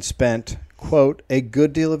companion spent, quote, a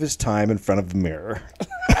good deal of his time in front of the mirror.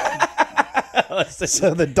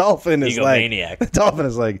 So the dolphin is egomaniac. the dolphin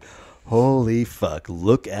is like, holy fuck,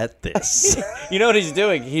 look at this. You know what he's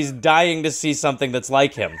doing? He's dying to see something that's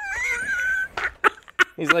like him.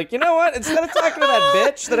 He's like, you know what? Instead of talking to that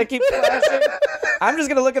bitch that I keep flashing, I'm just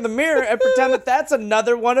going to look in the mirror and pretend that that's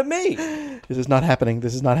another one of me. This is not happening.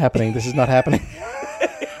 This is not happening. This is not happening.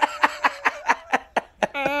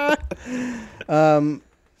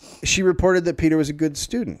 She reported that Peter was a good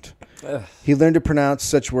student. He learned to pronounce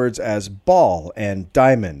such words as ball and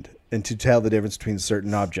diamond and to tell the difference between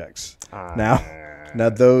certain objects. Now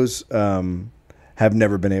those have have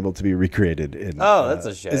never been able to be recreated. Oh, that's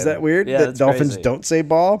a shame. Is that weird? Yeah, that that's dolphins crazy. don't say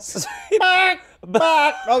ball?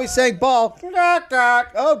 Oh, he's saying ball.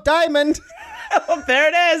 Oh, diamond. Oh, there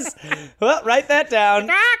it is. Well, write that down.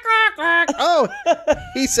 Oh,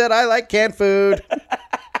 he said, I like canned food.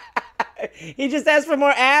 He just asked for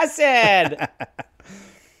more acid.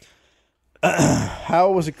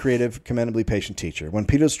 Hal was a creative, commendably patient teacher. When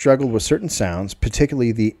Peter struggled with certain sounds,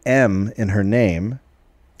 particularly the M in her name,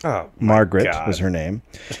 Margaret was her name,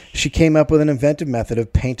 she came up with an inventive method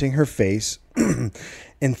of painting her face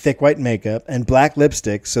in thick white makeup and black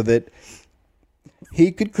lipstick so that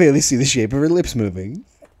he could clearly see the shape of her lips moving.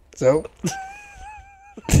 So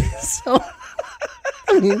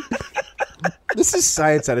I mean, this is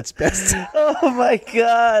science at its best. Oh my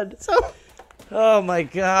god. Oh my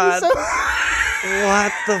god. So,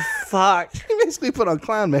 what the fuck? he basically put on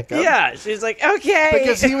clown makeup. Yeah, she's like, okay.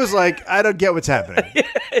 Because he was like, I don't get what's happening.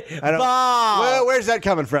 I don't. Ball. Well, where's that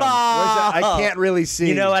coming from? Where's that? I can't really see.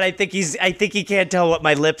 You know what? I think he can't tell what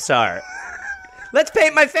my lips are. Let's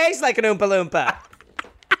paint my face like an Oompa Loompa.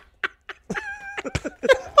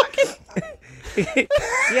 You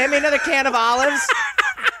hand me another can of olives?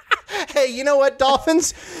 Hey, you know what,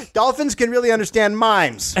 dolphins? Dolphins can really understand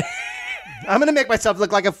mimes. I'm going to make myself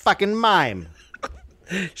look like a fucking mime.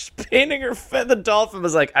 She's painting her face. The dolphin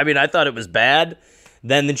was like, I mean, I thought it was bad.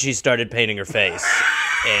 Then she started painting her face.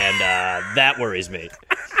 And that worries me.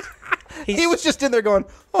 He was just in there going,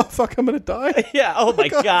 oh, fuck, I'm going to die. Yeah, oh my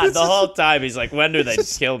God. The is- whole time he's like, when do they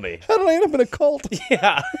kill me? How did I end up in a cult?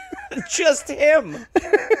 Yeah, just him.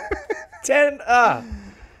 2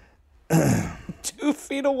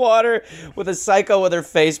 feet of water with a psycho with her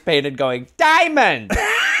face painted going, Diamond!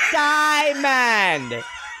 Diamond!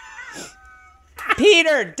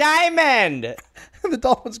 Peter, Diamond! And the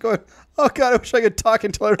dolphin's going, oh, God, I wish I could talk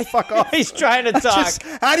until I would fuck off. He's trying to talk.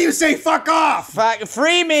 How do you say fuck off?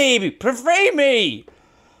 Free me! Free me!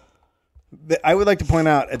 I would like to point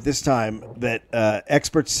out at this time that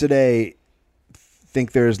experts today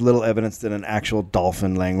think there is little evidence that an actual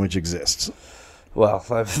dolphin language exists. Well,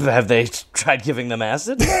 have they tried giving them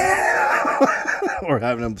acid? Or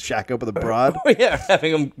having them shack up with a broad. Yeah,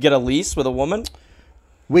 having them get a lease with a woman?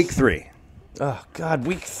 Week 3. Oh, God,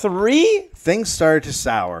 week 3? Things started to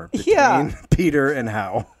sour between Yeah. Peter and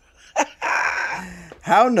Hal.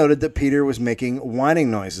 Hal noted that Peter was making whining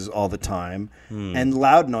noises all the time and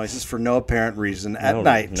loud noises for no apparent reason at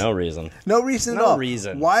night. No reason. No reason at No all.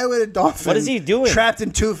 reason. Why would a dolphin What is he doing? trapped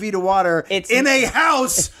in 2 feet of water It's- in a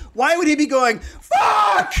house? Why would he be going,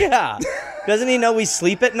 fuck? Yeah. Doesn't he know we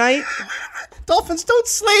sleep at night? Dolphins don't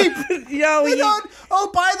sleep. No, They don't. Oh,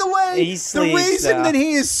 by the way, He the sleeps, reason that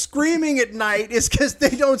he is screaming at night is because they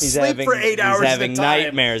don't sleep for 8 hours He's having at a time.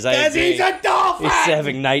 nightmares. Because he's a dolphin. He's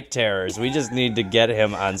having night terrors. We just need to get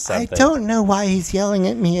him on something. I don't know why he's yelling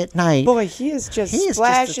at me at night. Boy, he is just He is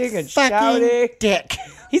splashing just a and fucking shouting. dick.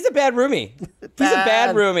 He's a bad roomie. He's a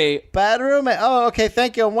bad roomie. Bad roommate. Oh, okay.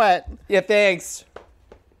 Thank you. I'm wet. Yeah, thanks.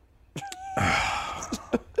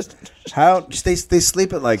 How they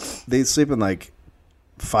sleep at like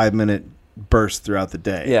 5-minute bursts throughout the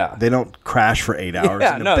day. Yeah. They don't crash for 8 hours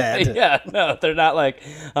in a bed. They're not like,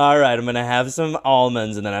 all right, I'm gonna have some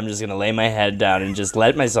almonds and then I'm just gonna lay my head down and just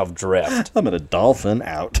let myself drift. I'm a dolphin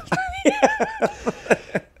out.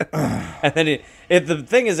 And then if the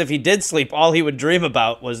thing is, if he did sleep, all he would dream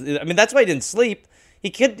about was, I mean, that's why he didn't sleep.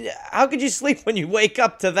 How could you sleep when you wake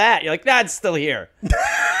up to that? You're like, nah, it's still here.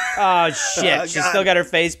 Oh, shit. She's still got her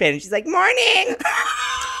face painted. She's like, morning.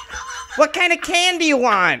 What kind of candy you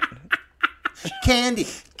want? Candy.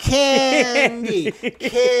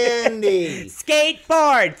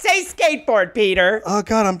 Skateboard. Say skateboard, Peter. Oh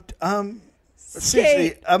God,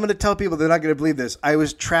 seriously, I'm going to tell people they're not going to believe this. I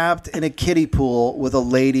was trapped in a kiddie pool with a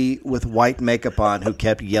lady with white makeup on who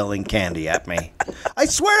kept yelling candy at me. I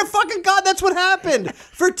swear to fucking God, that's what happened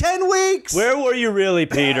for 10 weeks. Where were you really,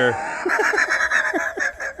 Peter?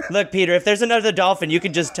 Look, Peter, if there's another dolphin, you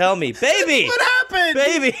can just tell me. Baby! What happened?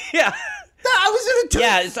 Baby, yeah. I was in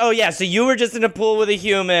a So you were just in a pool with a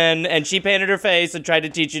human, and she painted her face and tried to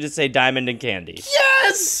teach you to say diamond and candy.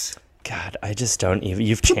 Yes! God, I just don't even...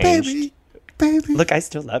 You've changed. Baby. Look, I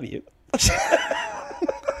still love you.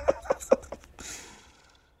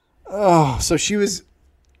 Oh, so she was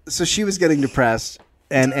getting depressed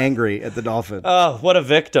and angry at the dolphin. Oh, what a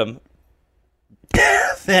victim.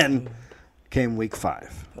 Then came week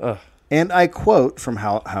 5. And I quote from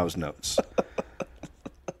Howe's notes.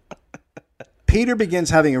 Peter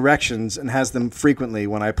begins having erections and has them frequently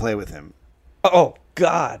when I play with him. Oh,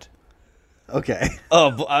 God. Okay.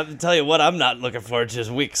 Oh, I'll tell you what I'm not looking forward to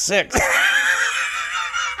is week 6.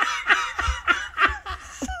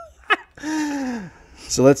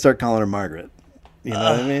 So let's start calling her Margaret. You know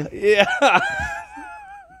what I mean? Yeah.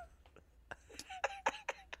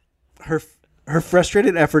 Her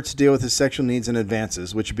frustrated efforts to deal with his sexual needs and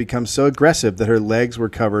advances, which had become so aggressive that her legs were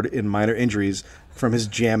covered in minor injuries from his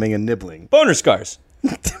jamming and nibbling. Boner scars.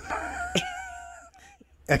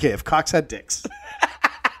 Okay, if cocks had dicks.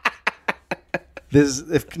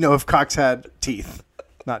 If cocks had teeth.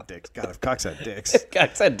 Not dicks. God, if cocks had dicks.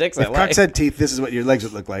 Cocks had dicks. If cocks had teeth, this is what your legs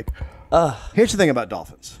would look like. Here's the thing about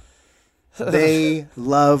dolphins. They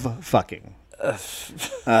love fucking.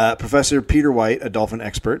 Professor Peter White, a dolphin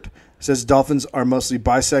expert, says dolphins are mostly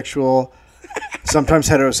bisexual, sometimes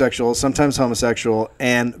heterosexual, sometimes homosexual,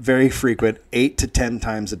 and very frequent 8 to 10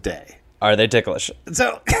 times a day. Are they ticklish?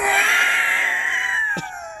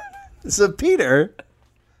 So Peter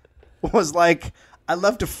was like, I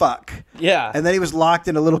love to fuck. Yeah. And then he was locked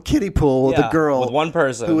in a little kiddie pool with a girl. With one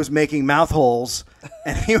person. Who was making mouth holes.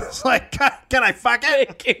 And he was like, can I fuck it?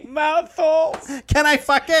 Making mouth holes. Can I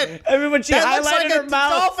fuck it? I mean, when she That looks highlighted like her a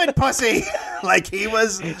mouth. dolphin pussy. Like he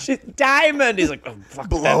was, She's diamond. He's like, oh, fuck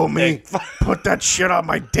blow that me. dick. Put that shit on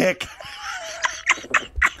my dick.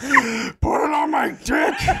 Put it on my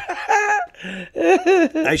dick.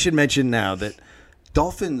 I should mention now that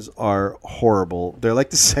dolphins are horrible. They're like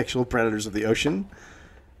the sexual predators of the ocean.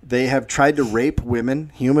 They have tried to rape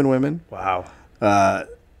women, human women. Wow.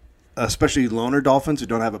 Especially loner dolphins who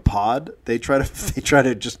don't have a pod. They try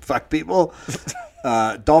to just fuck people.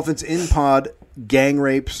 Dolphins in pod gang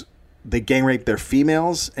rapes. They gang rape their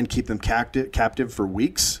females and keep them captive for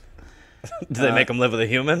weeks. Do they make them live with a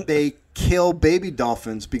human? They kill baby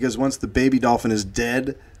dolphins because once the baby dolphin is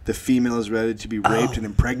dead, the female is ready to be raped and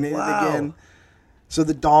impregnated again. So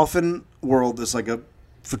the dolphin world is like a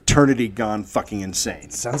fraternity gone fucking insane.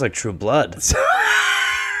 Sounds like True Blood.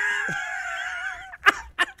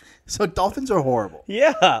 So dolphins are horrible.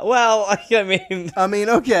 Yeah. Well, I mean,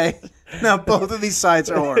 Okay. Now both of these sides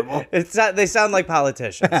are horrible. they sound like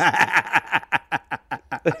politicians.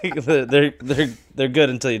 they're good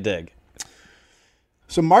until you dig.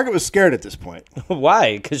 So Margaret was scared at this point.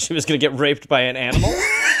 Why? Because she was going to get raped by an animal?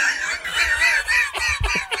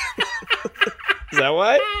 Is that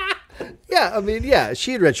why? Yeah,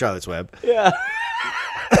 she had read Charlotte's Web. Yeah.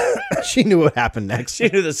 She knew what happened next. She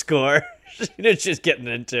knew the score. She knew what she was getting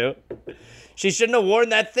into. She shouldn't have worn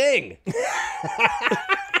that thing.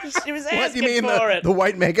 She was asking What, you mean for it. the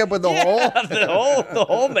white makeup with the hole? the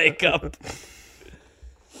whole makeup.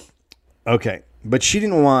 Okay, but she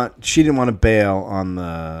didn't want to bail on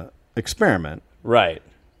the experiment Right.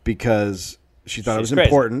 because she thought it was She's crazy.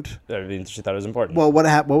 important. I mean, she thought it was important. Well,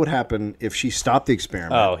 what would happen if she stopped the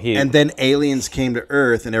experiment? And then aliens came to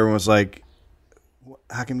Earth and everyone was like,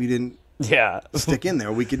 "How come you didn't yeah. stick in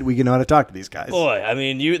there? We can know how to talk to these guys." Boy, I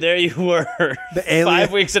mean, you were The alien-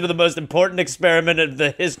 5 weeks into the most important experiment in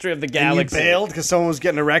the history of the And you galaxy. bailed because someone was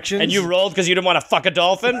getting erections. And you rolled because you didn't want to fuck a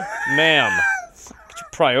dolphin? Ma'am. Get your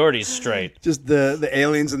priorities straight. just the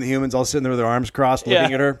aliens and the humans all sitting there with their arms crossed, looking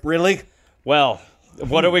Yeah. at her. Really? Well,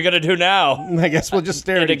 what are we going to do now? I guess we'll just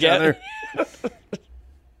stare at And each again. other.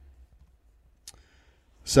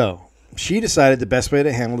 So she decided the best way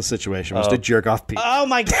to handle the situation was to jerk off people. Oh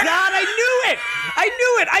my God, I knew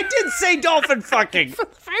it! I did say dolphin fucking.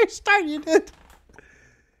 First time you did.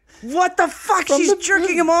 What the fuck? She's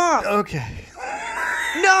jerking him off. Okay.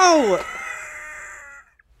 No!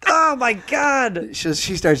 Oh my God.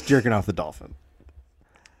 She starts jerking off the dolphin.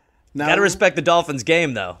 Now, Gotta respect the dolphin's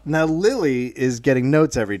game, though. Now Lily is getting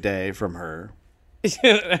notes every day from her.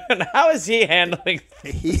 And how is he handling?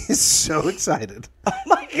 He is so excited. Oh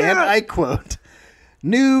my God. And I quote,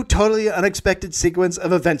 "New, totally unexpected sequence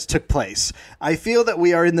of events took place. I feel that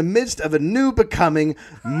we are in the midst of a new becoming,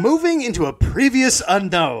 moving into a previous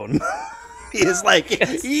unknown." He is like,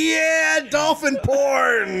 yeah, dolphin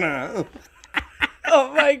porn.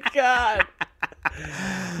 Oh my God.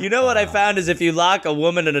 You know what I found is if you lock a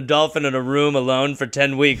woman and a dolphin in a room alone for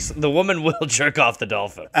 10 weeks, the woman will jerk off the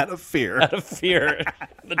dolphin. Out of fear. Out of fear.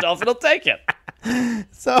 The dolphin will take it.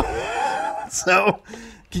 So,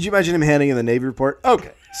 could you imagine him handing in the Navy report?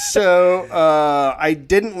 Okay. So, I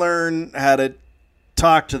didn't learn how to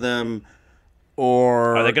talk to them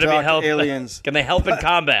or Are they going to be talk help? aliens. Can they help in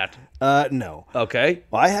combat? No. Okay.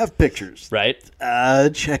 Well, I have pictures. Right.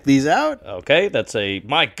 Check these out. Okay. That's a.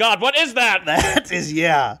 My God, what is that? That is,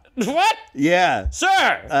 yeah. What? Yeah.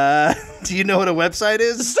 Sir! Do you know what a website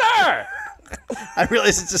is? Sir! I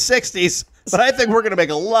realize it's the 60s, but I think we're going to make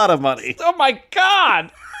a lot of money. Oh my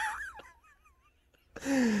God!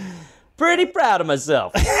 Pretty proud of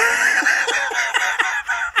myself.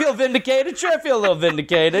 Feel vindicated? Sure, I feel a little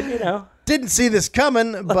vindicated, you know. Didn't see this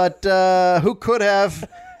coming, but who could have?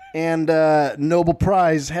 and Nobel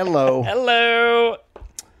Prize. Hello. Hello.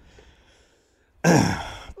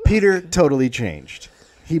 Peter totally changed.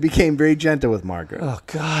 He became very gentle with Margaret. Oh,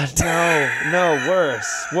 God. No,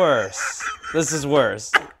 worse. This is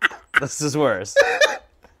worse. This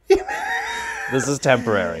is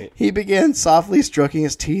temporary. He began softly stroking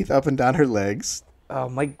his teeth up and down her legs Oh,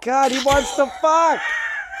 my God. He wants to fuck.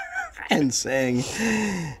 and saying,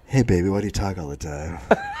 "Hey, baby, why do you talk all the time?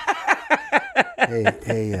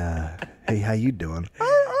 Hey, how you doing?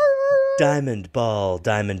 Diamond ball.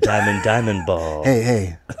 Diamond ball.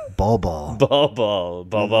 Hey, ball. Ball.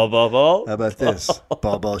 How about this?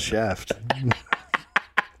 Ball shaft.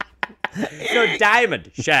 No,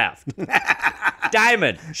 diamond shaft.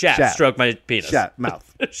 Diamond shaft. Stroke my penis. Shaft,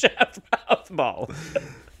 mouth. Shaft mouth ball.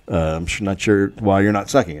 I'm not sure why you're not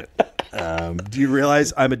sucking it. Do you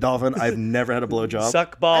realize I'm a dolphin? I've never had a blowjob.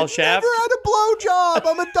 Suck ball shaft. Never had a blowjob.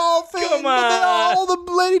 I'm a dolphin. Come on. Look at all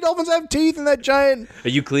the lady dolphins have teeth and that giant. Are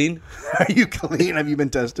you clean? Are you clean? Have you been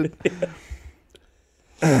tested?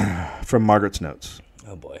 From Margaret's notes.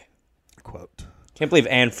 Oh, boy. Quote. Can't believe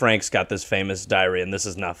Anne Frank's got this famous diary and this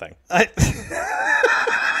is nothing. This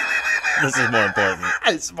is more important.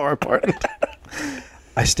 It's more important.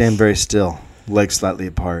 I stand very still, legs slightly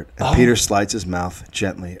apart, and Peter slides his mouth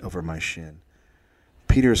gently over my shin.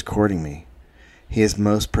 Peter is courting me. He is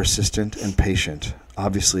most persistent and patient,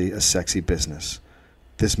 obviously a sexy business.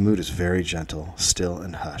 This mood is very gentle, still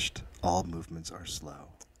and hushed. All movements are slow.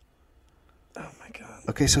 Oh, my God.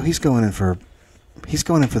 Okay, so he's going in for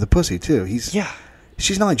the pussy too.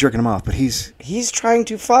 She's not only jerking him off, but he's trying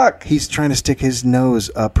to fuck. He's trying to stick his nose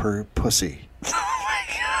up her pussy. Oh, my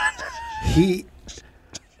God.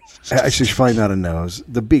 Actually, it's probably not a nose.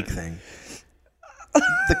 The beak thing.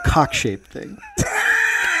 The cock-shaped thing.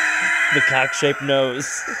 The cock-shaped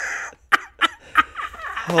nose.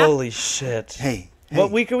 Holy shit. Hey. What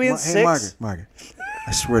week are we in? 6? Hey, Margaret.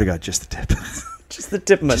 I swear to God, just the tip. Just the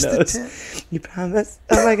tip of my Just nose. the tip. You promise?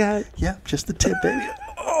 Oh, my God. Yep, just the tip, baby.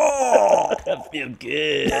 Oh, I feel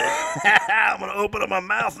good. I'm going to open up my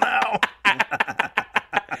mouth now.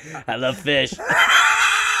 I love fish.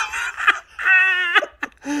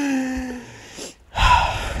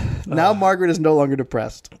 Now Margaret is no longer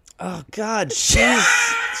depressed. Oh, God. She's...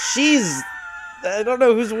 I don't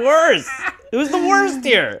know who's worse. Who's the worst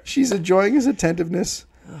here? She's enjoying his attentiveness.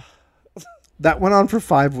 That went on for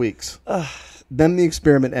 5 weeks. Then the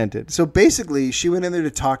experiment ended. So basically, she went in there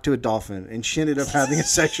to talk to a dolphin, and she ended up having a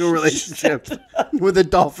sexual relationship with a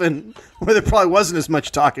dolphin where there probably wasn't as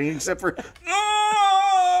much talking, except for...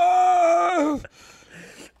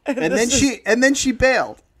 And then she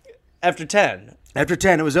bailed. After 10. After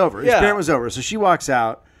 10, it was over. The experiment was over. So she walks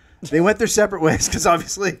out. They went their separate ways because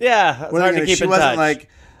obviously... Yeah, it's hard to keep she in wasn't touch. like...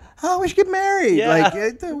 Oh, we should get married. Yeah. Like,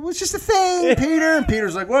 it was just a thing, Peter. And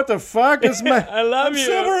Peter's like, what the fuck? I love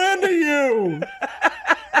you. I'm super into you.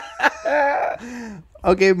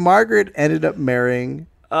 Okay, Margaret ended up marrying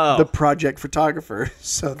the project photographer.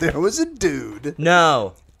 So there was a dude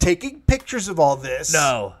No. taking pictures of all this.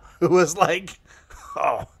 No. Who was like,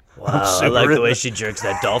 oh, Wow, I like the way she jerks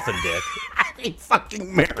that dolphin dick. he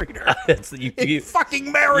fucking married her. You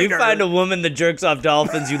fucking married her. find a woman that jerks off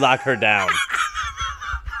dolphins, you lock her down.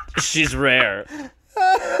 She's rare.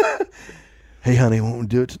 Hey, honey, when we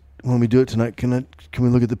do it tonight, can we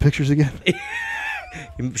look at the pictures again?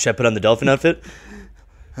 Should I put on the dolphin outfit?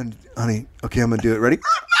 Honey, okay, I'm gonna do it. Ready?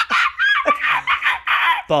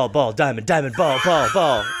 Ball, diamond,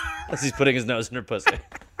 ball. As he's putting his nose in her pussy.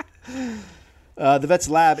 The vet's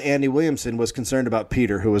lab, Andy Williamson, was concerned about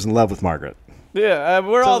Peter, who was in love with Margaret. Yeah,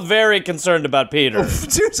 we're all very concerned about Peter.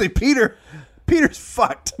 Seriously, Peter's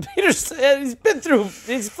fucked.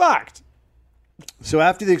 He's fucked. So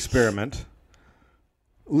after the experiment,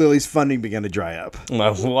 Lily's funding began to dry up.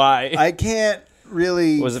 Well, why? I can't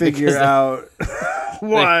really Was it figure because out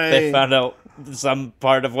why. They found out some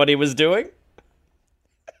part of what he was doing?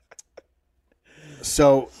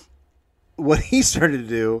 So what he started to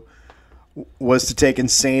do was to take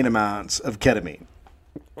insane amounts of ketamine.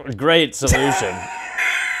 Great solution.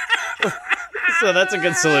 So that's a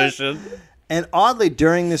good solution. And oddly,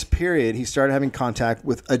 during this period, he started having contact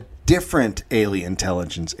with a different alien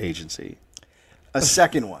intelligence agency. A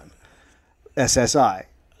second one. SSI.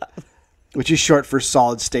 Which is short for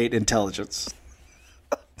Solid State Intelligence.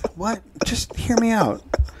 What? Just hear me out.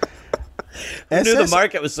 I knew the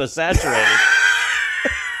market was so saturated.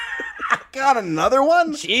 Got another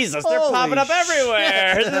one? Jesus, they're Holy popping up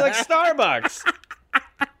everywhere. They're like Starbucks.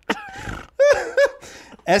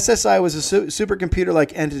 SSI was a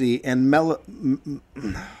supercomputer-like entity and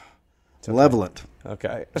malevolent.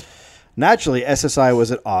 Okay. Naturally, SSI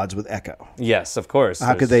was at odds with Echo. Yes, of course.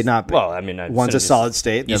 How could they not be? Well, I mean, one's a solid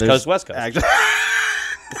state. East Coast, West Coast.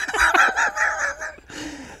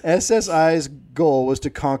 SSI's goal was to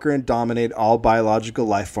conquer and dominate all biological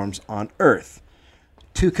life forms on Earth.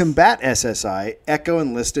 To combat SSI, Echo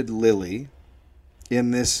enlisted Lily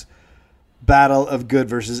in this battle of good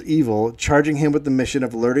versus evil, charging him with the mission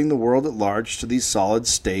of alerting the world at large to these solid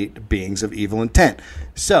state beings of evil intent.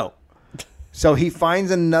 So he finds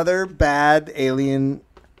another bad alien.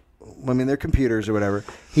 I mean, they're computers or whatever.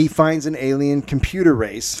 He finds an alien computer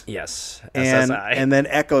race. Yes, SSI. And then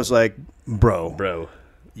Echo's like, bro,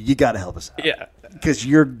 you got to help us out. Yeah. Because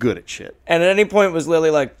you're good at shit. And at any point was Lily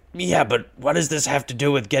like, yeah, but what does this have to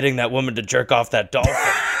do with getting that woman to jerk off that dolphin?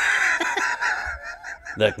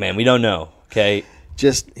 Look, man, we don't know, okay?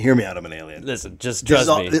 Just hear me out, I'm an alien. Listen, just trust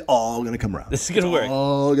me. It's all going to come around. This is going to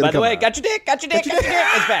work. By the way, got your dick.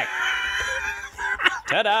 It's back.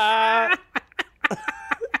 Ta-da!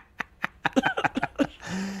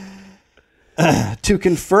 To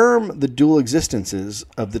confirm the dual existences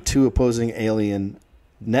of the two opposing alien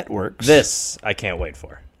networks. This I can't wait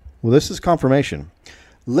for. Well, this is confirmation.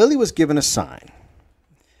 Lily was given a sign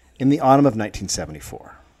in the autumn of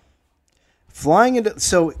 1974. Flying into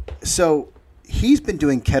so he's been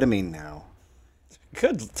doing ketamine now.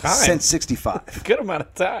 Good time. Since 65. Good amount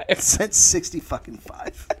of time. Since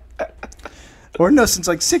 65. Or no, since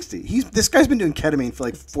like 60. This guy's been doing ketamine for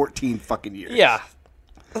like 14 fucking years. Yeah.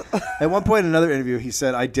 At one point in another interview, he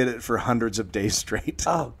said, I did it for hundreds of days straight.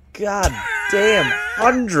 Oh, god damn.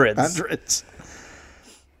 Hundreds. Hundreds.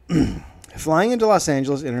 Flying into Los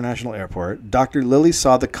Angeles International Airport, Dr. Lilly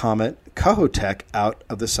saw the comet Kohoutek out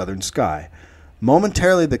of the southern sky.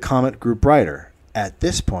 Momentarily, the comet grew brighter. At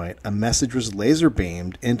this point, a message was laser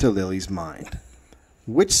beamed into Lily's mind,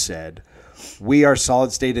 which said, we are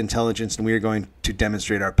solid-state intelligence, and we are going to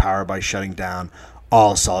demonstrate our power by shutting down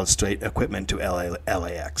all solid-state equipment to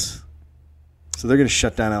LAX. So they're going to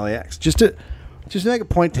shut down LAX. Just to make a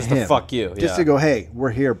point to him. To fuck you, Just to go, hey, we're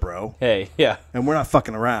here, bro. Hey, yeah. And we're not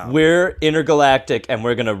fucking around. We're intergalactic, and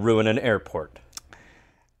we're going to ruin an airport.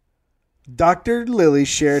 Dr. Lilly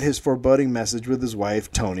shared his foreboding message with his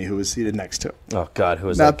wife, Tony, who was seated next to him. Oh, God, who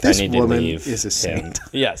is now, that? This I need woman to leave. is a saint.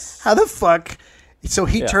 Yeah. Yes. How the fuck? So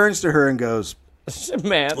he turns to her and goes,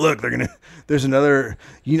 man, look, there's another,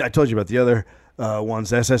 I told you about the other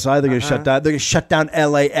ones, SSI, they're going to shut down, they're going to shut down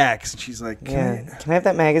LAX. And she's like, can I have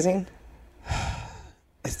that magazine?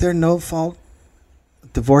 Is there no fault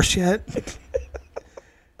divorce yet?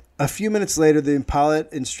 A few minutes later, the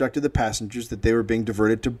pilot instructed the passengers that they were being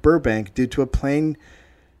diverted to Burbank due to a plane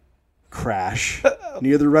crash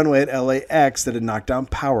near the runway at LAX that had knocked down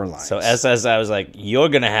power lines. So SSI was like, you're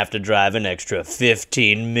going to have to drive an extra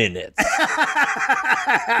 15 minutes.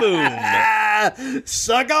 Boom.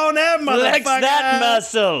 Suck on that, motherfucker. Flex that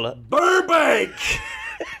muscle. Burbank.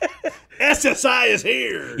 SSI is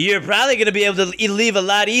here. You're probably going to be able to leave a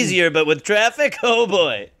lot easier, but with traffic, oh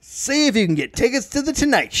boy. See if you can get tickets to the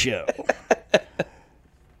Tonight Show.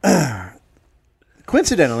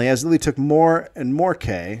 Coincidentally, as Lily took more and more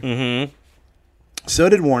K, so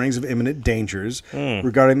did warnings of imminent dangers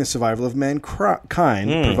regarding the survival of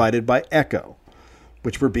mankind provided by Echo,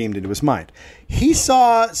 which were beamed into his mind. He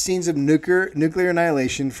saw scenes of nuclear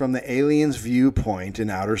annihilation from the aliens' viewpoint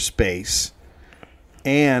in outer space,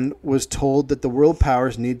 and was told that the world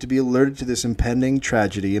powers need to be alerted to this impending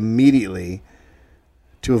tragedy immediately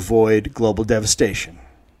to avoid global devastation.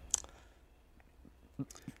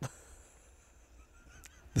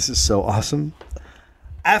 This is so awesome.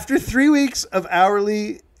 After 3 weeks of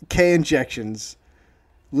hourly K injections,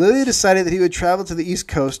 Lilly decided that he would travel to the East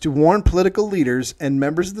Coast to warn political leaders and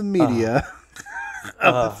members of the media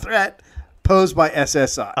of the threat posed by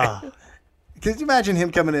SSI. Can you imagine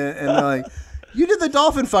him coming in and like, you did the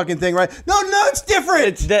dolphin fucking thing, right? No, it's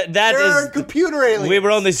different. They're computer aliens. We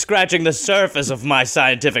were only scratching the surface of my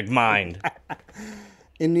scientific mind.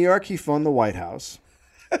 In New York, he phoned the White House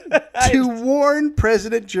to warn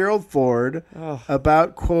President Gerald Ford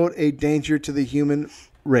about, quote, a danger to the human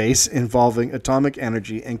race involving atomic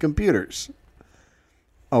energy and computers.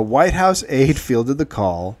 A White House aide fielded the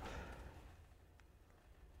call,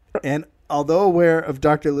 and although aware of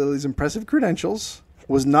Dr. Lilly's impressive credentials,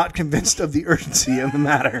 was not convinced of the urgency of the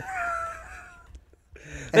matter.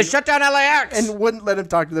 They shut down LAX. And wouldn't let him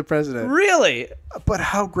talk to the president. Really? But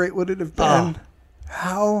how great would it have been?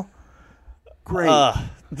 How great.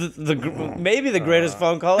 Maybe the greatest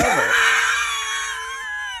phone call ever.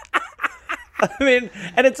 I mean,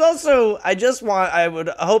 and it's also, I would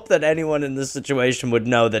hope that anyone in this situation would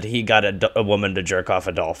know that he got a woman to jerk off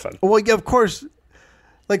a dolphin. Well, yeah, of course.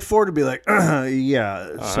 Like Ford would be like,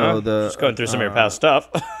 yeah. So Just going through some of your past stuff.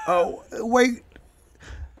 oh wait.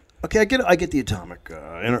 Okay, I get the atomic.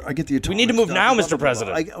 I get the atomic. We need to move stuff, now, blah, Mr. blah, blah,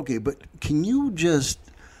 blah. President. Okay, but can you just?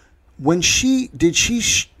 When did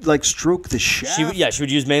she like stroke the shaft? She would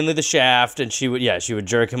use mainly the shaft, and she would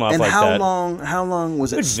jerk him off And like how that. How long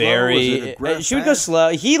was it? It would slow? vary. Was it aggressive, She would go fast? slow.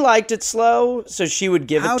 He liked it slow, so she would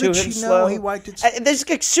give How it to did him she slow. know he liked it slow? There's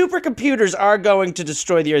like supercomputers are going to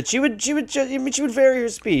destroy the Earth. She would vary her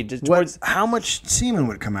speed towards. How much semen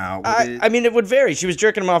would come out? I mean, it would vary. She was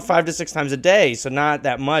jerking him off 5 to 6 times a day, so not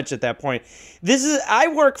that much at that point. I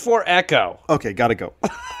work for Echo. Okay, gotta go.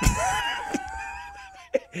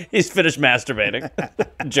 He's finished masturbating.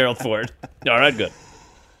 Gerald Ford. All right, good.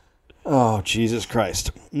 Oh, Jesus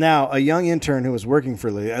Christ. Now, a young intern who was working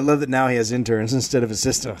for Lee, I love that now he has interns instead of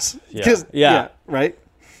assistants. Yeah. Right?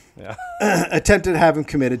 Yeah. Attempted to have him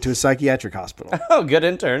committed to a psychiatric hospital. Oh, good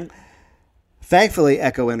intern. Thankfully,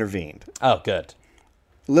 Echo intervened. Oh, good.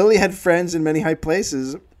 Lily had friends in many high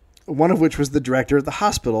places, one of which was the director of the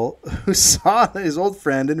hospital, who saw his old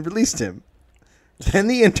friend and released him. Then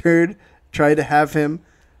the intern tried to have him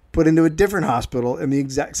put into a different hospital, and the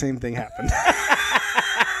exact same thing happened.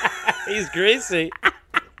 He's greasy.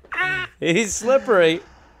 He's slippery.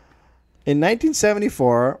 In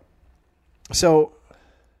 1974, so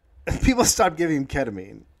people stopped giving him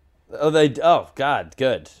ketamine. Oh, God,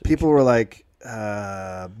 good. People were like,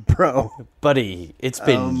 bro. Buddy, it's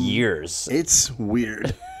been years. It's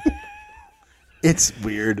weird. It's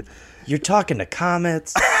weird. You're talking to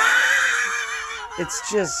comets.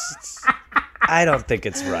 It's just, I don't think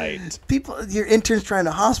it's right. Your intern's trying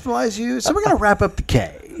to hospitalize you, so we're going to wrap up the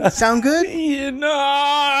K. Sound good? You know.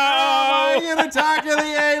 I'm going to talk to the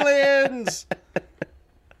aliens.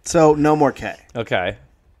 So, no more K. Okay.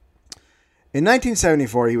 In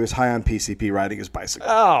 1974, he was high on PCP riding his bicycle.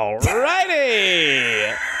 All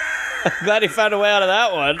righty. Glad he found a way out of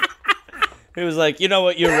that one. He was like, you know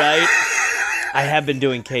what, you're right. I have been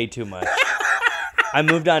doing K too much. I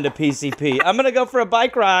moved on to PCP. I'm going to go for a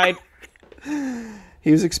bike ride. He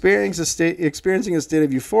was experiencing a state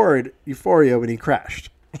of euphoria when he crashed.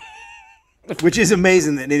 Which is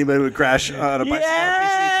amazing that anybody would crash on a bicycle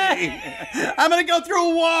on PCP. I'm going to go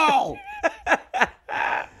through a wall.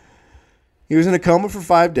 He was in a coma for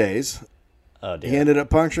 5 days. Oh, dear. He ended up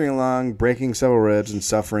puncturing a lung, breaking several ribs, and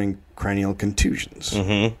suffering cranial contusions.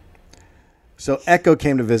 Mm-hmm. So Echo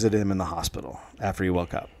came to visit him in the hospital after he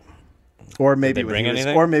woke up. Or maybe when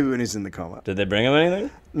he's in the coma. Did they bring him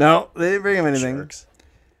anything? No, they didn't bring him anything. Jerks.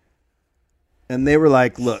 And they were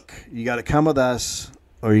like, look, you got to come with us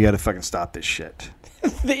or you got to fucking stop this shit.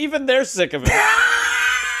 Even they're sick of it.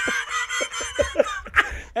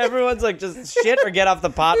 Everyone's like, just shit or get off the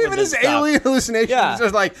pot. Even his alien hallucinations are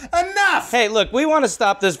just like, enough! Hey, look, we want to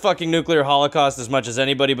stop this fucking nuclear holocaust as much as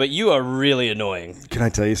anybody, but you are really annoying. Can I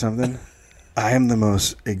tell you something? I am the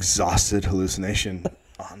most exhausted hallucination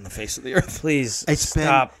on the face of the earth. Please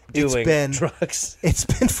stop doing drugs. It's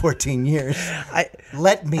been 14 years.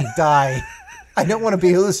 Let me die. I don't want to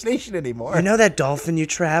be a hallucination anymore. You know that dolphin you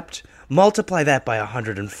trapped? Multiply that by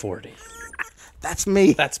 140. That's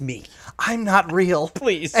me. That's me. I'm not real.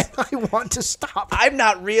 Please. And I want to stop. I'm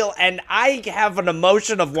not real, and I have an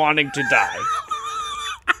emotion of wanting to die.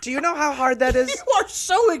 Do you know how hard that is? You are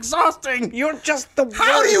so exhausting. You're just the worst.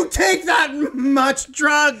 How do you take that much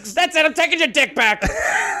drugs? That's it. I'm taking your dick back.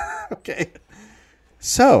 Okay.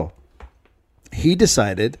 So, he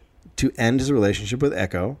decided to end his relationship with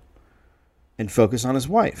Echo and focus on his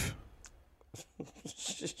wife.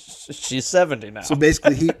 She's 70 now. So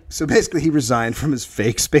basically he resigned from his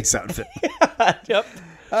fake space outfit. Yep.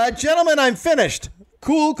 Gentlemen, I'm finished.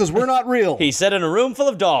 Cool, because we're not real. He said in a room full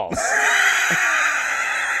of dolls.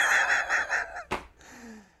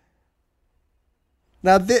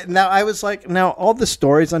 Now I was like, all the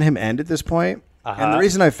stories on him end at this point. And the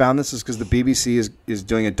reason I found this is because the BBC is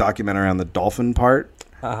doing a documentary on the Dolphin part.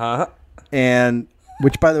 And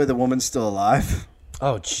which, by the way, the woman's still alive.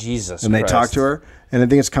 Oh, Jesus And they Christ. talked to her, and I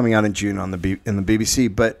think it's coming out in June on in the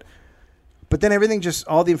BBC. But then everything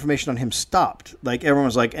all the information on him stopped. Like everyone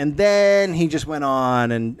was like, and then he just went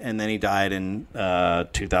on, and then he died in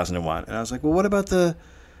 2001. And I was like, well, what about the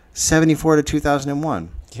 74 to 2001?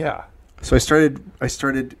 Yeah. So I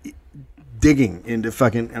started digging into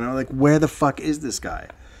fucking, and I'm like, where the fuck is this guy?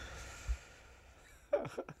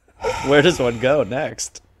 Where does one go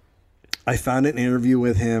next? I found an interview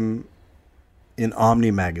with him in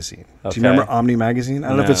Omni magazine. Okay. Do you remember Omni magazine? I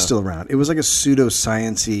don't know if No. it's still around. It was like a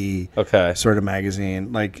pseudo-science-y sort of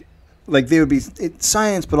magazine. Like they would be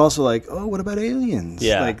science, but also like, oh, what about aliens?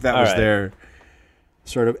 Yeah. Like that All was right. their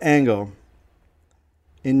sort of angle.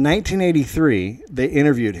 In 1983, they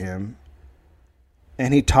interviewed him,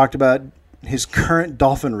 and he talked about his current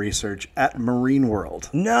dolphin research at Marine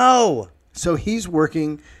World. No. So he's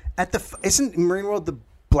working at the... Isn't Marine World the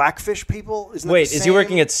Blackfish people? Isn't Wait, is he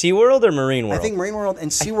working at SeaWorld or Marine World? I think Marine World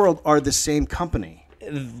and SeaWorld are the same company.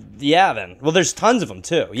 Yeah, then. Well, there's tons of them,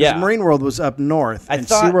 too. Yeah. Marine World was up north, and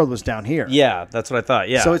SeaWorld was down here. Yeah, that's what I thought,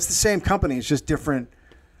 yeah. So it's the same company. It's just different...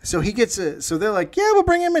 So he gets a... So they're like, yeah, we'll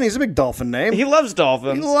bring him in. He's a big dolphin name. He loves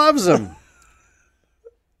dolphins. He loves them.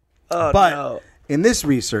 Oh, but no. in this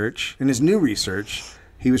research, in his new research,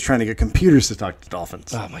 he was trying to get computers to talk to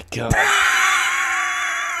dolphins. Oh, my God.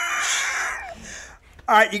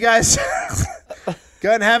 All right, you guys. Go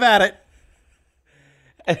ahead and have at it.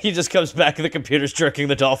 And he just comes back and the computer's jerking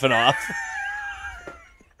the dolphin off.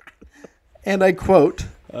 And I quote...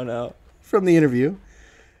 Oh, no. From the interview...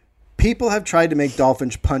 People have tried to make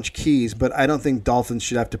dolphins punch keys, but I don't think dolphins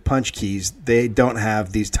should have to punch keys. They don't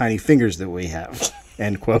have these tiny fingers that we have.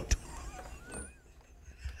 End quote.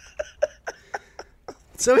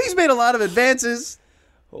 So he's made a lot of advances.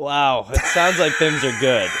 Wow. It sounds like things are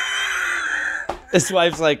good. His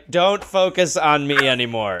wife's like, don't focus on me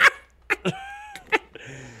anymore.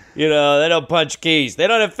 You know, they don't punch keys. They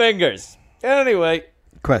don't have fingers. Anyway.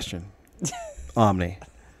 Question. Omni.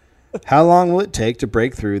 How long will it take to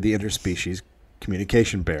break through the interspecies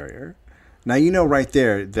communication barrier? Now, you know right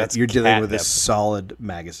there that you're dealing with a solid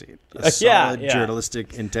magazine. A solid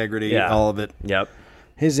journalistic integrity, all of it. Yep.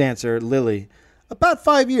 His answer, Lily, about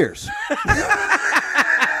 5 years.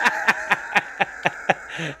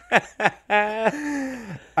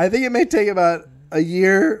 I think it may take about a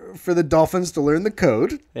year for the dolphins to learn the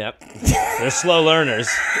code. Yep. They're slow learners.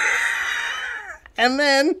 And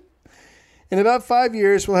then... in about 5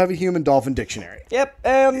 years, we'll have a human dolphin dictionary. Yep,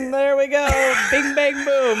 and there we go. Bing, bang,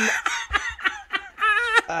 boom.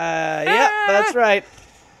 Yep, that's right.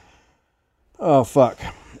 Oh, fuck.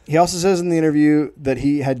 He also says in the interview that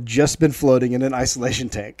he had just been floating in an isolation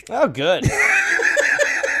tank. Oh, good.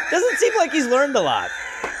 Doesn't seem like he's learned a lot.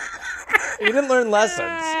 He didn't learn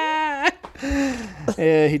lessons.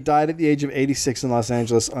 He died at the age of 86 in Los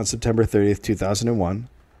Angeles on September 30th, 2001.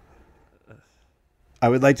 I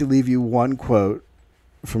would like to leave you one quote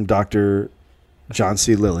from Dr. John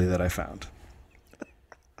C. Lilly that I found.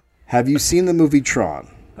 Have you seen the movie Tron?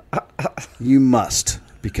 You must,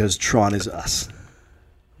 because Tron is us.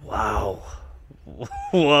 Wow.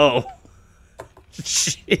 Whoa.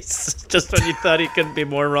 Jeez. Just when you thought he couldn't be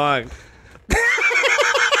more wrong.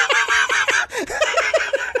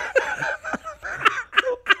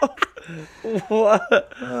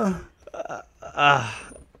 What?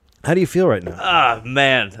 How do you feel right now? Ah,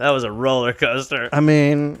 man, that was a roller coaster. I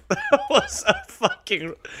mean... That was a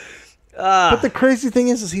fucking... But the crazy thing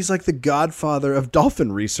is he's like the godfather of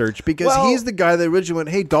dolphin research because he's the guy that originally went,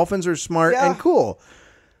 hey, dolphins are smart and cool.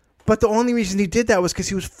 But the only reason he did that was because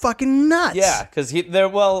he was fucking nuts. Yeah, because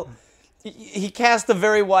he cast a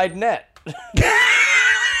very wide net.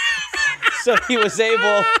 So he was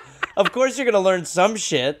able... Of course you're going to learn some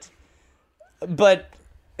shit, but...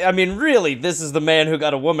 I mean, really, this is the man who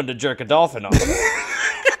got a woman to jerk a dolphin off.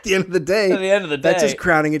 At the end of the day. That's his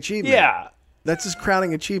crowning achievement. Yeah. That's his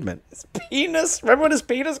crowning achievement. His penis. Remember when his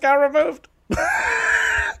penis got removed? Of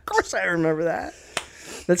course I remember that.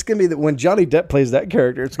 That's going to be when Johnny Depp plays that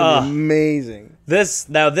character. It's going to be amazing. This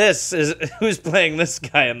is... Who's playing this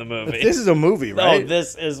guy in the movie? But this is a movie, right? No,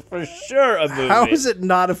 this is for sure a movie. How is it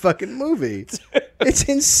not a fucking movie? It's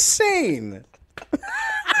insane.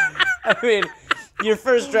 I mean... Your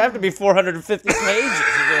first draft would be 450 pages. You'd be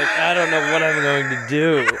like, I don't know what I'm going to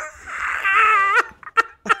do.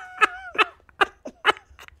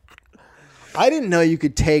 I didn't know you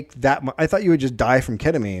could take that much. I thought you would just die from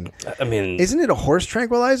ketamine. I mean... Isn't it a horse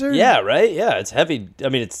tranquilizer? Yeah, right? Yeah, it's heavy. I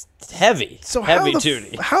mean, it's heavy. So heavy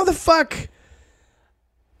duty. How the fuck...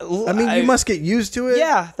 I mean, you must get used to it.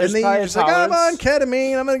 Yeah, and then you're just like, I'm on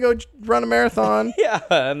ketamine. I'm going to go run a marathon. Yeah,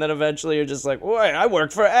 and then eventually you're just like, boy, I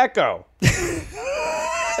work for Echo.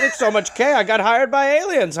 It's so much K. I got hired by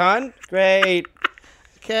aliens, hon. Great.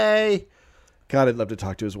 Okay. God, I'd love to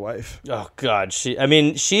talk to his wife. Oh, God.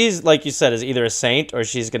 She's, like you said, is either a saint or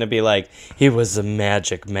she's going to be like, he was a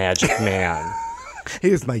magic man. He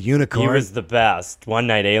was my unicorn. He was the best. One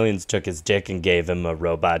night, aliens took his dick and gave him a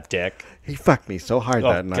robot dick. He fucked me so hard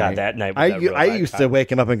that night. God, that night. I used to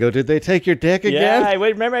waking up and go, did they take your dick again? Yeah,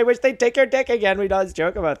 I wish they'd take your dick again. We'd always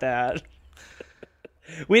joke about that.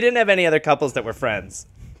 We didn't have any other couples that were friends.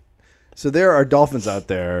 So there are dolphins out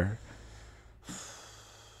there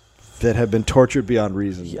that have been tortured beyond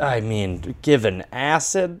reason. I mean, given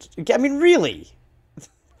acid. I mean, really.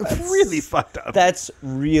 really fucked up. That's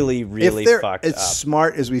really, really if they're fucked as up.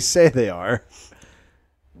 smart as we say they are.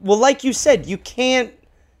 Well, like you said, you can't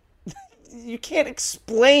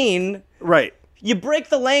explain. Right. You break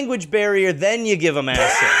the language barrier, then you give them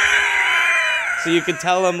acid. So you can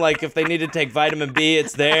tell them, like, if they need to take vitamin B,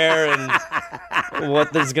 it's there, and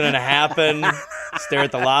what is going to happen. Stare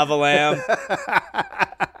at the lava lamp.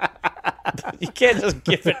 You can't just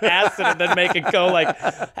give it acid and then make it go, like,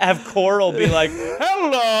 have Coral be like,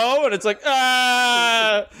 hello, and it's like,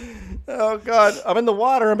 ah. Oh, God. I'm in the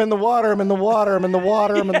water. I'm in the water. I'm in the water. I'm in the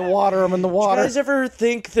water. I'm in the water. I'm in the water. Do you guys ever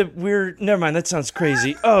think that we're... Never mind, that sounds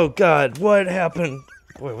crazy. Oh, God, what happened?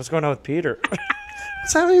 Boy, what's going on with Peter?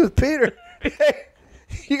 What's happening with Peter? Hey,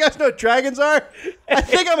 you guys know what dragons are? I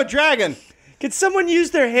think I'm a dragon. Can someone use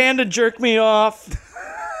their hand to jerk me off?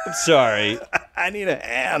 I'm sorry. I need a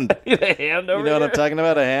hand. You need a hand over You know what here? I'm talking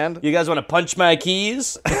about? A hand? You guys want to punch my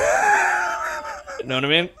keys? You know what I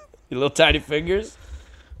mean? Your little tiny fingers?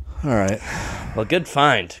 All right. Well, good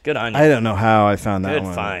find. Good on you. I don't know how I found that Good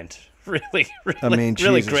one. find. Really, I mean,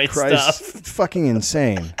 really Jesus great Christ. stuff. It's fucking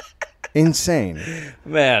insane. Insane.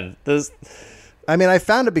 Man, this... I mean, I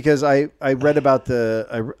found it because I read about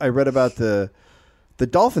the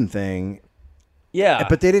dolphin thing. Yeah.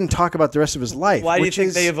 But they didn't talk about the rest of his life. Why do you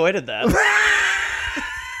think they avoided that?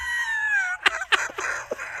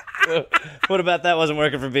 What about that wasn't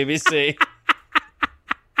working for BBC?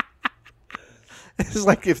 It's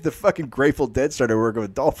like if the fucking Grateful Dead started working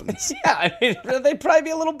with dolphins. Yeah, I mean, they'd probably be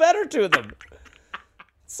a little better to them.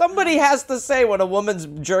 Somebody has to say when a woman's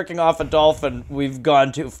jerking off a dolphin, we've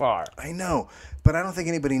gone too far. I know, but I don't think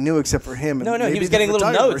anybody knew except for him. No, he was getting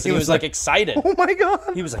little notes. He was like excited. Oh my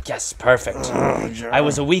God. He was like, yes, perfect. I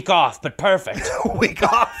was a week off, but perfect. A week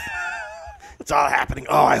off. It's all happening.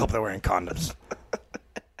 Oh, I hope they're wearing condoms.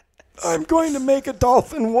 I'm going to make a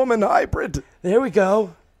dolphin woman hybrid. There we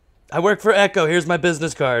go. I work for Echo. Here's my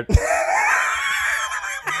business card.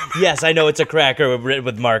 Yes, I know it's a cracker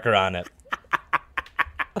with marker on it.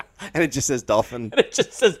 And it just says dolphin. It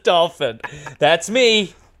just says dolphin. That's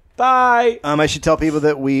me. Bye. I should tell people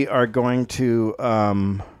that we are going to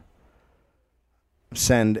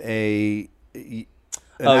send an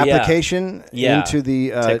application into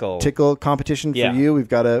the tickle competition for you. We've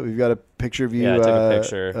got a picture of you I took a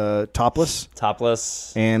picture.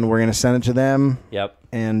 topless, and we're gonna send it to them. Yep.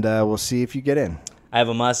 And we'll see if you get in. I have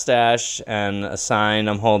a mustache and a sign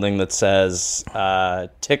I'm holding that says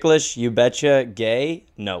ticklish, you betcha, gay,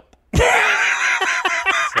 nope.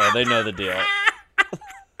 So they know the deal.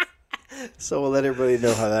 So we'll let everybody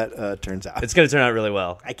know how that turns out. It's going to turn out really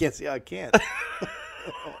well. I can't see how I can't.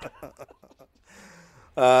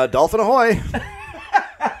 Dolphin ahoy.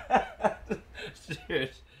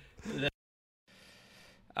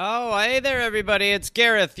 Oh, hey there, everybody. It's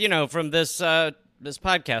Gareth, from this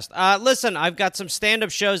podcast. Listen, I've got some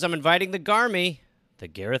stand-up shows I'm inviting the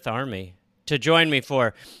Gareth Army, to join me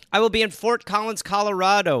for. I will be in Fort Collins,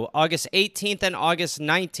 Colorado, August 18th and August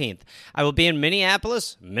 19th. I will be in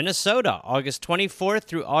Minneapolis, Minnesota, August 24th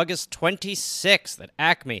through August 26th at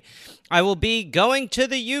Acme. I will be going to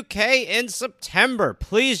the UK in September.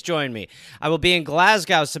 Please join me. I will be in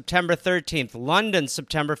Glasgow, September 13th, London,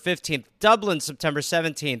 September 15th, Dublin, September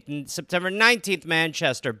 17th, and September 19th,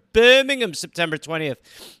 Manchester, Birmingham, September 20th,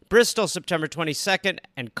 Bristol, September 22nd,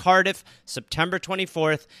 and Cardiff, September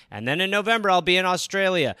 24th. And then in November, I'll be in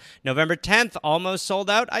Australia. November 10th, almost sold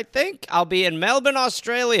out, I think. I'll be in Melbourne,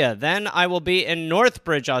 Australia. Then I will be in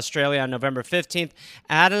Northbridge, Australia on November 15th.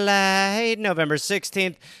 Adelaide, November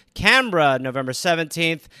 16th. Canberra, November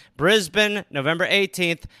 17th. Brisbane, November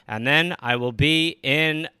 18th. And then I will be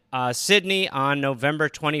in Sydney on November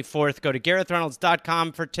 24th. Go to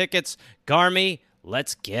GarethReynolds.com for tickets. Garmy,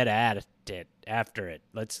 let's get at it after it.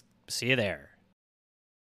 Let's see you there.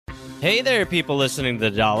 Hey there, people listening to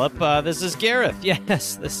The Dollop. This is Gareth.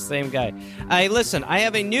 Yes, this same guy. Listen, I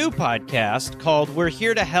have a new podcast called We're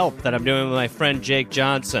Here to Help that I'm doing with my friend Jake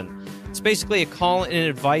Johnson. It's basically a call and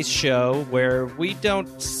advice show where we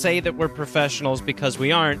don't say that we're professionals because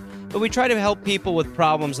we aren't, but we try to help people with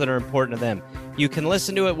problems that are important to them. You can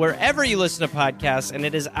listen to it wherever you listen to podcasts, and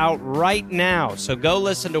it is out right now. So go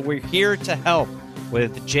listen to We're Here to Help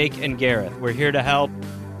with Jake and Gareth. We're Here to Help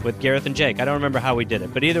with Gareth and Jake. I don't remember how we did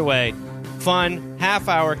it, but either way, fun, half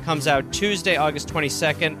hour, comes out Tuesday, August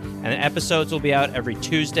 22nd, and the episodes will be out every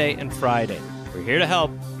Tuesday and Friday. We're Here to Help.